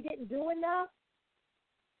saying he didn't do enough,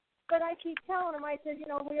 but I keep telling him, I said,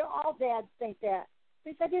 we all dads think that.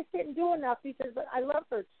 He said, I just didn't do enough. He says, but I love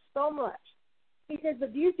her so much. He says,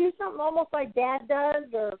 but do you do something almost like Dad does,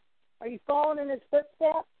 or are you following in his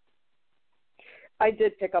footsteps? I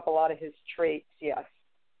did pick up a lot of his traits, yes.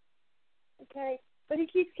 Okay, but he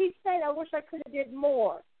keeps saying, I wish I could have did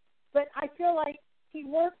more. But I feel like he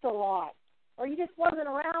worked a lot, or he just wasn't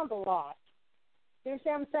around a lot. You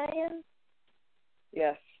understand what I'm saying?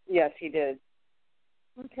 Yes, he did.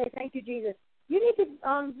 Okay, thank you, Jesus. You need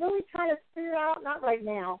to really kind of figure out, not right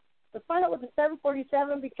now, but find out with the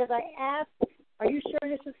 747, because I asked, are you sure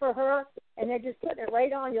this is for her? And they're just putting it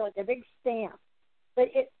right on you like a big stamp. But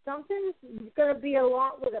something's going to be a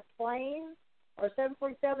lot with a plane or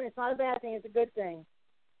 747. It's not a bad thing. It's a good thing.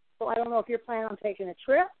 So I don't know if you're planning on taking a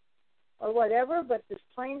trip or whatever, but this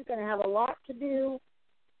plane's going to have a lot to do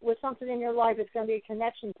with something in your life. It's going to be a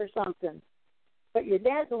connection for something. But your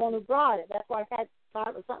dad's the one who brought it. That's why I thought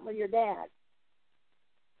it was something with your dad.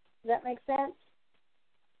 Does that make sense?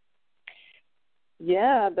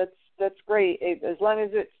 Yeah, that's great. As long as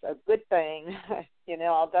it's a good thing,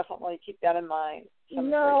 I'll definitely keep that in mind.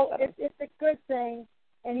 No, it's a good thing.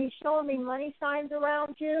 And he's showing me money signs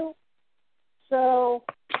around you. So,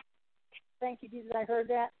 thank you, Jesus, I heard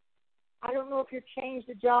that. I don't know if you've changed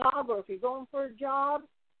a job or if you're going for a job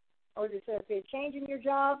or if you're changing your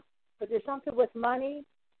job, but there's something with money,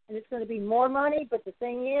 and it's going to be more money. But the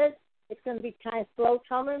thing is, it's going to be kind of slow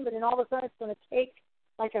coming, but then all of a sudden it's going to take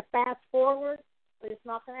like a fast forward, but it's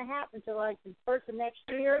not going to happen until like the first of next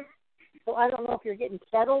year. So I don't know if you're getting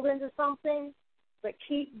settled into something, but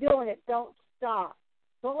keep doing it. Don't stop.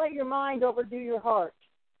 Don't let your mind overdo your heart.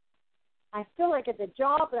 I feel like it's a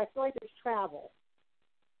job, but I feel like there's travel.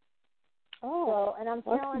 So, and I'm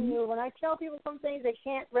telling you, when I tell people some things they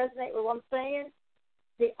can't resonate with what I'm saying,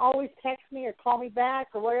 they always text me or call me back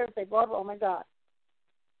or whatever. Say, Barbara, oh my God.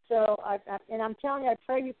 So, and I'm telling you, I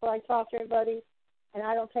pray before I talk to everybody, and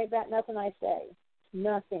I don't take back nothing I say.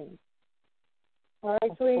 Nothing. All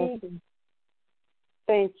right, sweetie?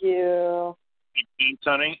 Thank you. Thanks,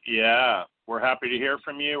 honey. Yeah, we're happy to hear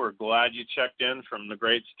from you. We're glad you checked in from the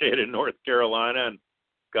great state of North Carolina. And,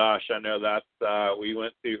 gosh, I know that we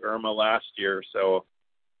went through Irma last year, so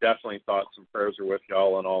definitely thoughts and prayers are with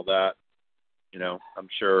y'all and all that. I'm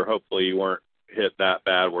sure hopefully you weren't hit that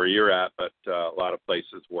bad where you're at, but a lot of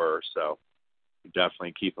places were. So we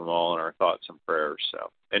definitely keep them all in our thoughts and prayers. So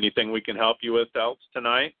anything we can help you with else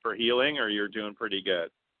tonight for healing, or you're doing pretty good?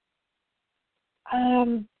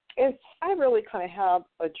 I really kind of have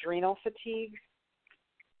adrenal fatigue.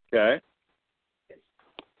 Okay.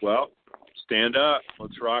 Well, stand up.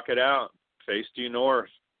 Let's rock it out. Face due north.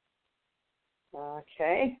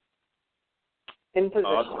 Okay. In position.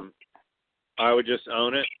 Awesome. I would just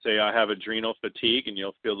own it. Say I have adrenal fatigue, and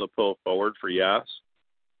you'll feel the pull forward for yes.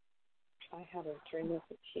 I have adrenal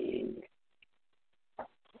fatigue.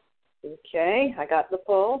 Okay, I got the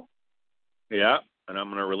pull. Yeah, and I'm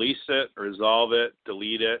going to release it, resolve it,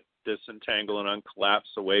 delete it, disentangle and uncollapse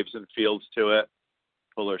the waves and fields to it.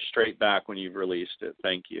 Pull her straight back when you've released it.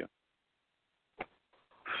 Thank you.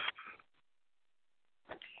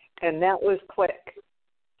 And that was quick.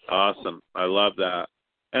 Awesome. I love that.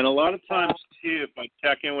 And a lot of times, too, if I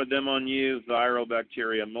check in with them on you, viral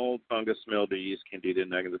bacteria, mold, fungus, mildew, yeast, candida,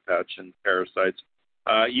 negative patch, and parasites,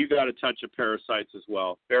 you got a touch of parasites as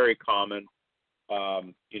well. Very common.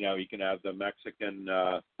 You can have the Mexican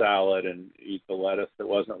salad and eat the lettuce that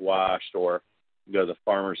wasn't washed, or you go to the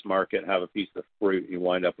farmer's market and have a piece of fruit, and you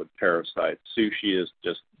wind up with parasites. Sushi is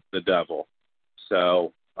just the devil.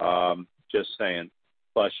 So just saying.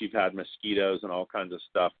 Plus, you've had mosquitoes and all kinds of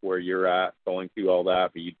stuff where you're at, going through all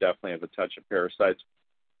that, but you definitely have a touch of parasites.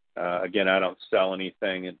 Again, I don't sell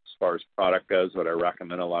anything as far as product goes, but I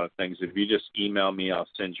recommend a lot of things. If you just email me, I'll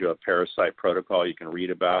send you a parasite protocol you can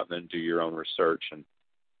read about and then do your own research and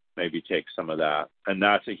maybe take some of that. And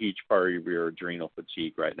that's a huge part of your adrenal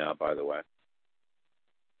fatigue right now, by the way.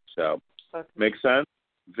 So, makes sense?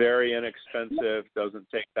 Very inexpensive, doesn't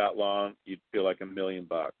take that long. You'd feel like $1 million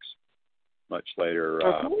much later,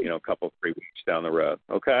 a couple, 3 weeks down the road.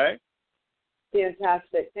 Okay?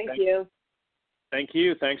 Fantastic. Thank you. Thank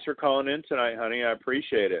you. Thanks for calling in tonight, honey. I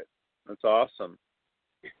appreciate it. That's awesome.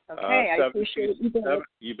 Okay, I appreciate it.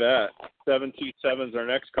 You bet. 727 is our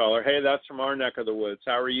next caller. Hey, that's from our neck of the woods.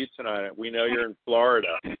 How are you tonight? We know you're in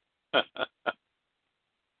Florida.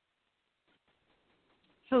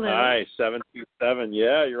 Hello. Hi, 727.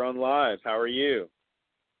 Yeah, you're on live. How are you?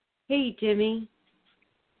 Hey, Jimmy.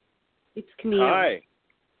 It's Camille. Hi.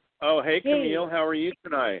 Oh, hey, Camille. How are you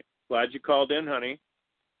tonight? Glad you called in, honey.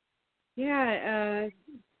 Yeah,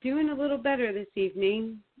 doing a little better this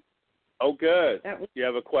evening. Oh, good. You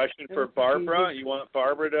have a question for Barbara? You want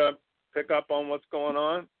Barbara to pick up on what's going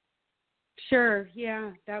on? Sure.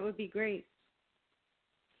 Yeah, that would be great.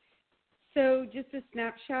 So just a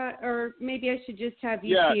snapshot, or maybe I should just have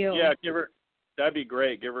you feel. Yeah, give her. That'd be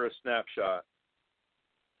great. Give her a snapshot.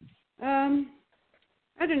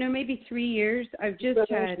 I don't know, maybe 3 years. I've just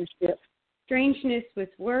had strangeness with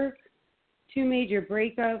work, 2 major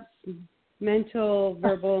breakups, mental,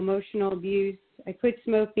 verbal, emotional abuse. I quit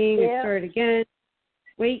smoking. I started again.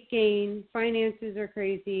 Weight gain, finances are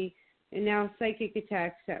crazy, and now psychic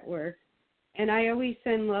attacks at work. And I always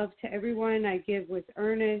send love to everyone. I give with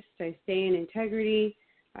earnest. I stay in integrity.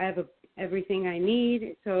 I have everything I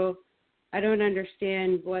need. So I don't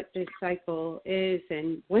understand what this cycle is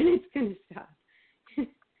and when it's going to stop.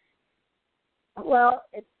 Well,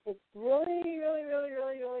 it's really, really, really,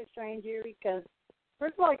 really, really strange here because,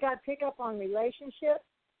 first of all, I got to pick up on relationships.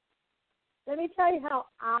 Let me tell you how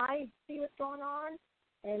I see what's going on,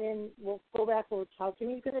 and then we'll go back. We'll talk to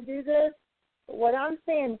me. Who's going to do this? But what I'm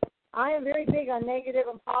saying, I am very big on negative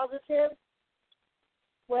and positive,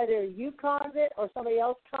 whether you cause it or somebody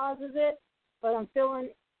else causes it, but I'm feeling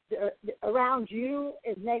around you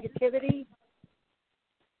is negativity.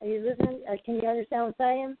 Are you listening? Can you understand what I'm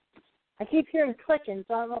saying? I keep hearing clicking,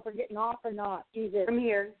 so I don't know if we're getting off or not. Jesus. I'm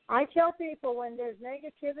here. I tell people when there's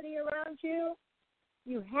negativity around you,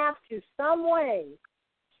 you have to, some way,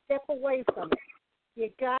 step away from it.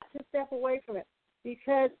 You got to step away from it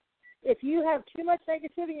because if you have too much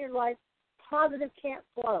negativity in your life, positive can't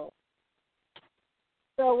flow.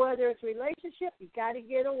 So whether it's relationship, you got to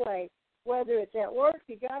get away. Whether it's at work,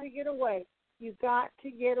 you got to get away. You got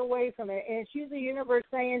to get away from it, and it's usually the universe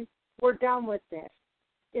saying, "We're done with this.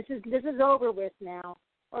 This is over with now,"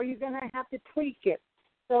 or you're going to have to tweak it.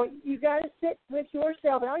 So you got to sit with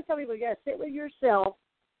yourself. And I always tell people you got to sit with yourself,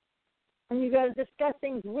 and you got to discuss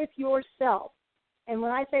things with yourself. And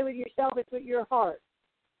when I say with yourself, it's with your heart.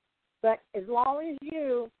 But as long as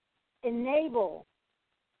you enable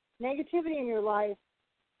negativity in your life,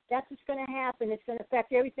 that's what's going to happen. It's going to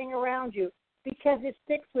affect everything around you because it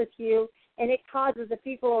sticks with you and it causes the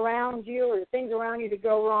people around you or the things around you to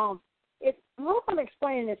go wrong. I hope I'm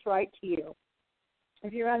explaining this right to you,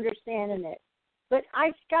 if you're understanding it. But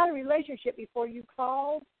I got a relationship before you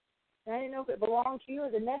called, and I didn't know if it belonged to you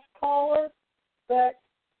or the next caller, but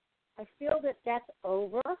I feel that that's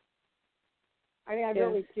over. I mean, I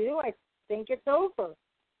really do. I think it's over.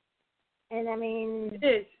 And, I mean,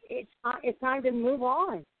 it's time to move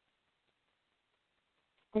on.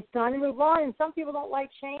 It's time to move on, and some people don't like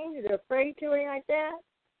change or they're afraid to or anything like that,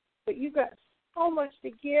 but you've got so much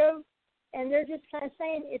to give. And they're just kind of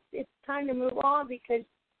saying it's time to move on because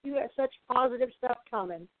you have such positive stuff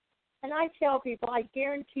coming. And I tell people, I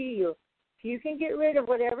guarantee you, if you can get rid of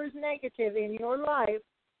whatever's negative in your life,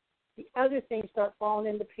 the other things start falling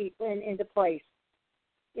into place.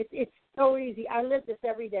 It's so easy. I live this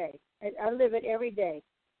every day. I live it every day.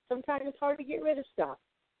 Sometimes it's hard to get rid of stuff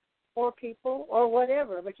or people or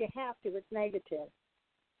whatever, but you have to. It's negative.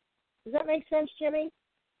 Does that make sense, Jimmy?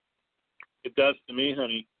 It does to me,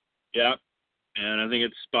 honey. Yeah, and I think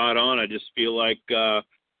it's spot on. I just feel like,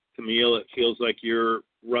 Camille, it feels like you're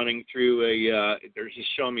running through they're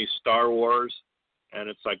just showing me Star Wars, and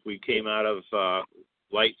it's like we came out of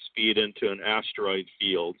light speed into an asteroid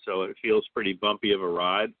field, so it feels pretty bumpy of a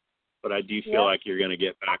ride. but I do feel like you're going to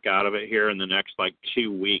get back out of it here in the next,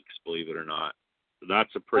 2 weeks, believe it or not. So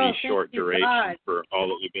that's a pretty short duration for all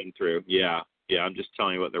that we've been through. Yeah, I'm just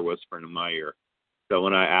telling you what they're whispering in my ear. So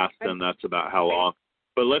when I ask them, that's about how long.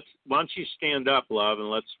 But why don't you stand up, love, and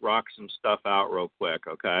let's rock some stuff out real quick,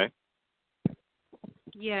 okay?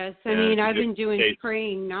 Yes, I've been doing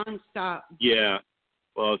praying nonstop. Yeah.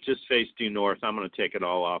 Well, just face due north. I'm going to take it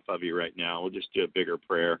all off of you right now. We'll just do a bigger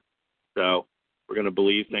prayer. So we're going to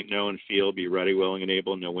believe, think, know, and feel, be ready, willing, and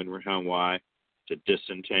able, know when, where, how, and why, to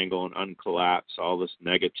disentangle and uncollapse all this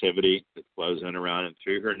negativity that flows in, around, and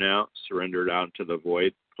through her now. Surrender it out into the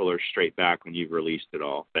void. Pull her straight back when you've released it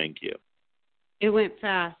all. Thank you. It went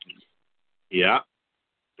fast. Yeah.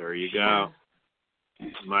 There you go.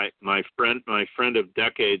 My friend of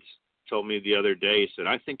decades told me the other day, he said,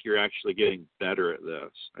 I think you're actually getting better at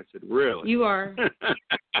this. I said, really? You are.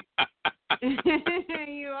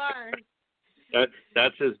 You are.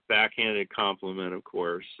 That's his backhanded compliment, of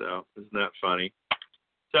course. So isn't that funny?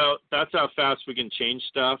 So that's how fast we can change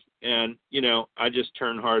stuff. And, I just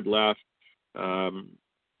turn hard left.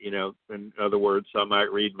 In other words, I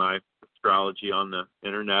might read my astrology on the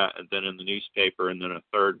internet and then in the newspaper and then a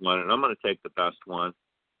third one. And I'm going to take the best one.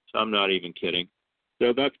 So I'm not even kidding.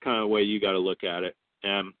 So that's kind of the way you got to look at it.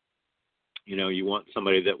 And, you want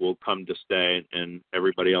somebody that will come to stay and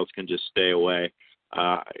everybody else can just stay away.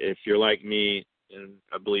 If you're like me, and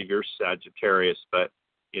I believe you're Sagittarius, but,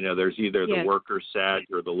 there's either the worker Sag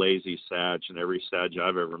or the lazy Sag, and every Sag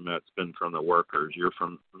I've ever met's been from the workers. You're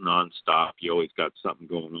from nonstop. You always got something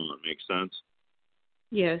going on. Make sense?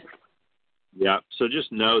 Yes. Yeah, so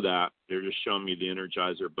just know that. They're just showing me the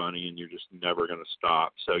Energizer Bunny, and you're just never going to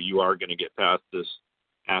stop. So you are going to get past this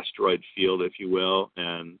asteroid field, if you will,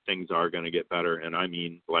 and things are going to get better. And I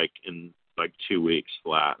mean, in 2 weeks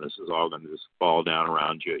flat. This is all going to just fall down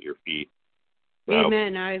around you at your feet. So,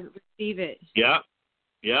 amen. I receive it. Yeah.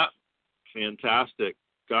 Fantastic.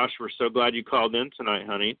 Gosh, we're so glad you called in tonight,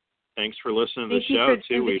 honey. Thanks for listening to the show,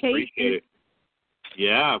 too. We appreciate it.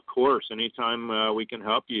 Yeah, of course. Anytime we can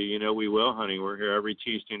help you, we will, honey. We're here every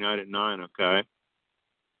Tuesday night at 9, okay?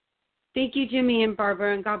 Thank you, Jimmy and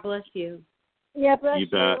Barbara, and God bless you. Yeah, bless you.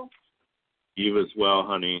 You bet. You as well,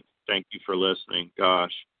 honey. Thank you for listening.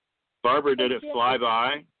 Gosh. Barbara, did it fly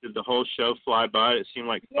by? Did the whole show fly by? It seemed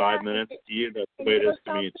like 5 minutes to you. That's the way it is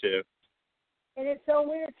to me, too. And it's so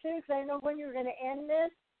weird, too, because I know when you were going to end this,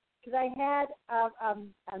 because I had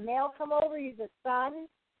a male come over. He's a son.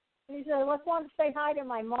 And he said, I just wanted to say hi to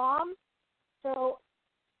my mom. So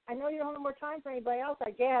I know you don't have more time for anybody else,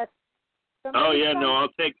 I guess. I'll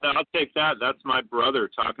take that. That's my brother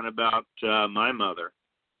talking about my mother.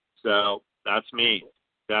 So that's me,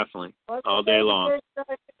 definitely, all day long.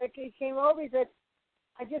 He came over, he said,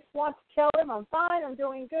 I just want to tell him I'm fine, I'm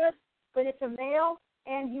doing good, but it's a male,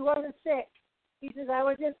 and he wasn't sick. He says, I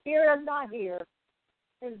was just here and not here.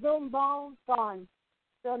 And boom, boom, gone.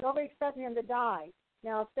 So nobody expected him to die.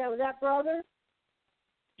 Now, was that brother?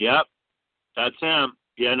 Yep, that's him.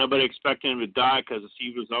 Yeah, nobody expected him to die because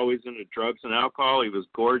he was always into drugs and alcohol. He was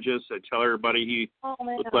gorgeous. I tell everybody he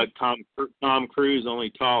looked like Tom Cruise, only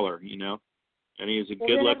taller, And he was a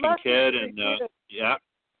good-looking kid. And,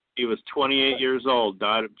 he was 28 years old,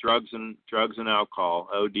 died of drugs and alcohol,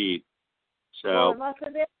 OD. So. Well, it must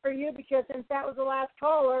have been for you because since that was the last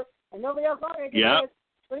caller and nobody else wanted to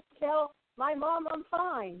please tell my mom I'm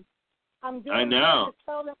fine. I'm doing good to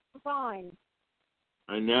tell them I'm fine.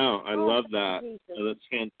 I know. I love that. So that's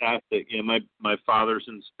fantastic. Yeah, my father's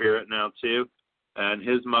in spirit now too, and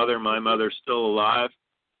his mother, my mother's still alive.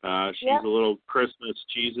 She's a little Christmas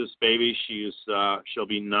Jesus baby. She'll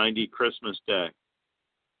be 90 Christmas Day.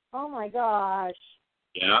 Oh my gosh.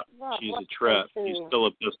 Yeah, she's a trip. She's still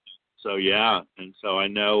a pistol. So and so I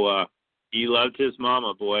know he loved his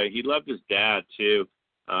mama, boy. He loved his dad too.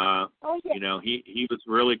 He was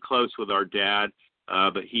really close with our dad,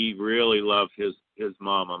 but he really loved his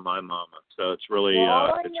mama, my mama. So it's really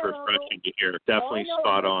it's refreshing to hear. Definitely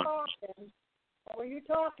spot on. When you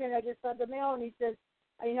talking, I just saw the mail, and he says,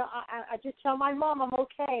 I just tell my mom I'm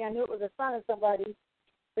okay. I knew it was a son of somebody,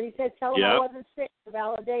 but he said tell him I wasn't sick for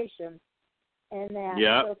validation, and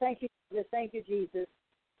that. So thank you, Jesus.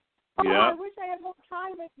 Oh, I wish I had more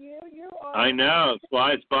time with you. I know. It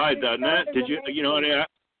flies by, doesn't it? Did you? You know what?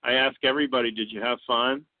 I ask everybody, did you have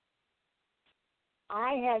fun?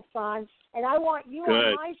 I had fun, and I want you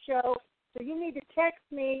on my show, so you need to text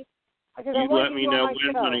me. Because I want let me know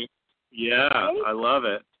when, honey. Yeah, anytime. I love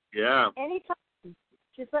it. Yeah. Anytime.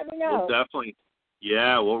 Just let me know. Well, definitely.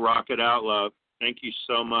 Yeah, we'll rock it out, love. Thank you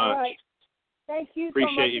so much. All right. Thank you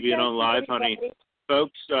Appreciate so much. you being on live, honey.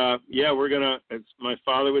 folks, we're going to, as my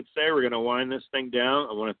father would say, we're going to wind this thing down.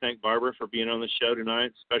 I want to thank Barbara for being on the show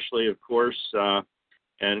tonight, especially, of course,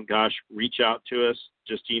 and gosh, reach out to us.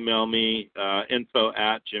 Just email me,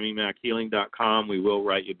 info@jimmymackhealing.com. We will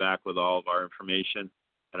write you back with all of our information,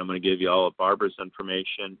 and I'm going to give you all of Barbara's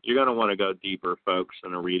information. You're going to want to go deeper, folks,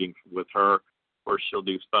 in a reading with her. Of course, she'll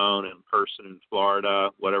do phone, in person in Florida,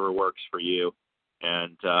 whatever works for you.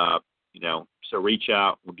 And, so reach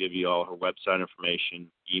out. We'll give you all her website information,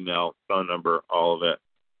 email, phone number, all of it.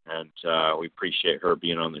 And we appreciate her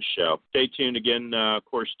being on the show. Stay tuned again, of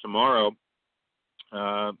course, tomorrow.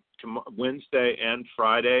 Wednesday and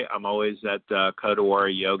Friday, I'm always at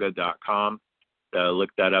kodawariyoga.com.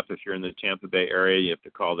 Look that up if you're in the Tampa Bay area. You have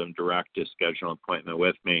to call them direct to schedule an appointment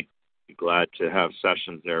with me. Be glad to have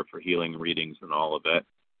sessions there for healing readings and all of it.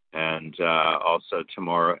 And also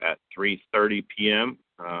tomorrow at 3:30 p.m.,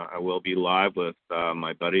 I will be live with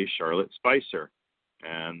my buddy Charlotte Spicer.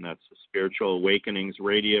 And that's the Spiritual Awakenings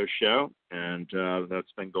radio show. And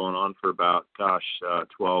that's been going on for about,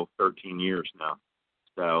 12, 13 years now.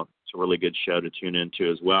 So it's a really good show to tune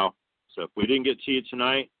into as well. So if we didn't get to you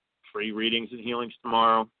tonight, free readings and healings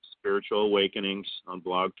tomorrow, Spiritual Awakenings on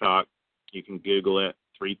Blog Talk. You can Google it,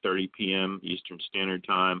 3:30 p.m. Eastern Standard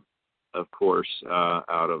Time, of course,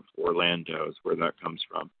 out of Orlando is where that comes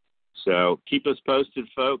from. So keep us posted,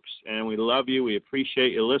 folks, and we love you. We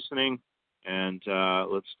appreciate you listening, and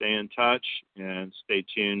let's stay in touch and stay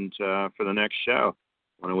tuned for the next show.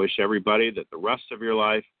 I want to wish everybody that the rest of your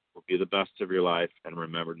life will be the best of your life, and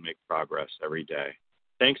remember to make progress every day.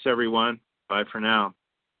 Thanks, everyone. Bye for now.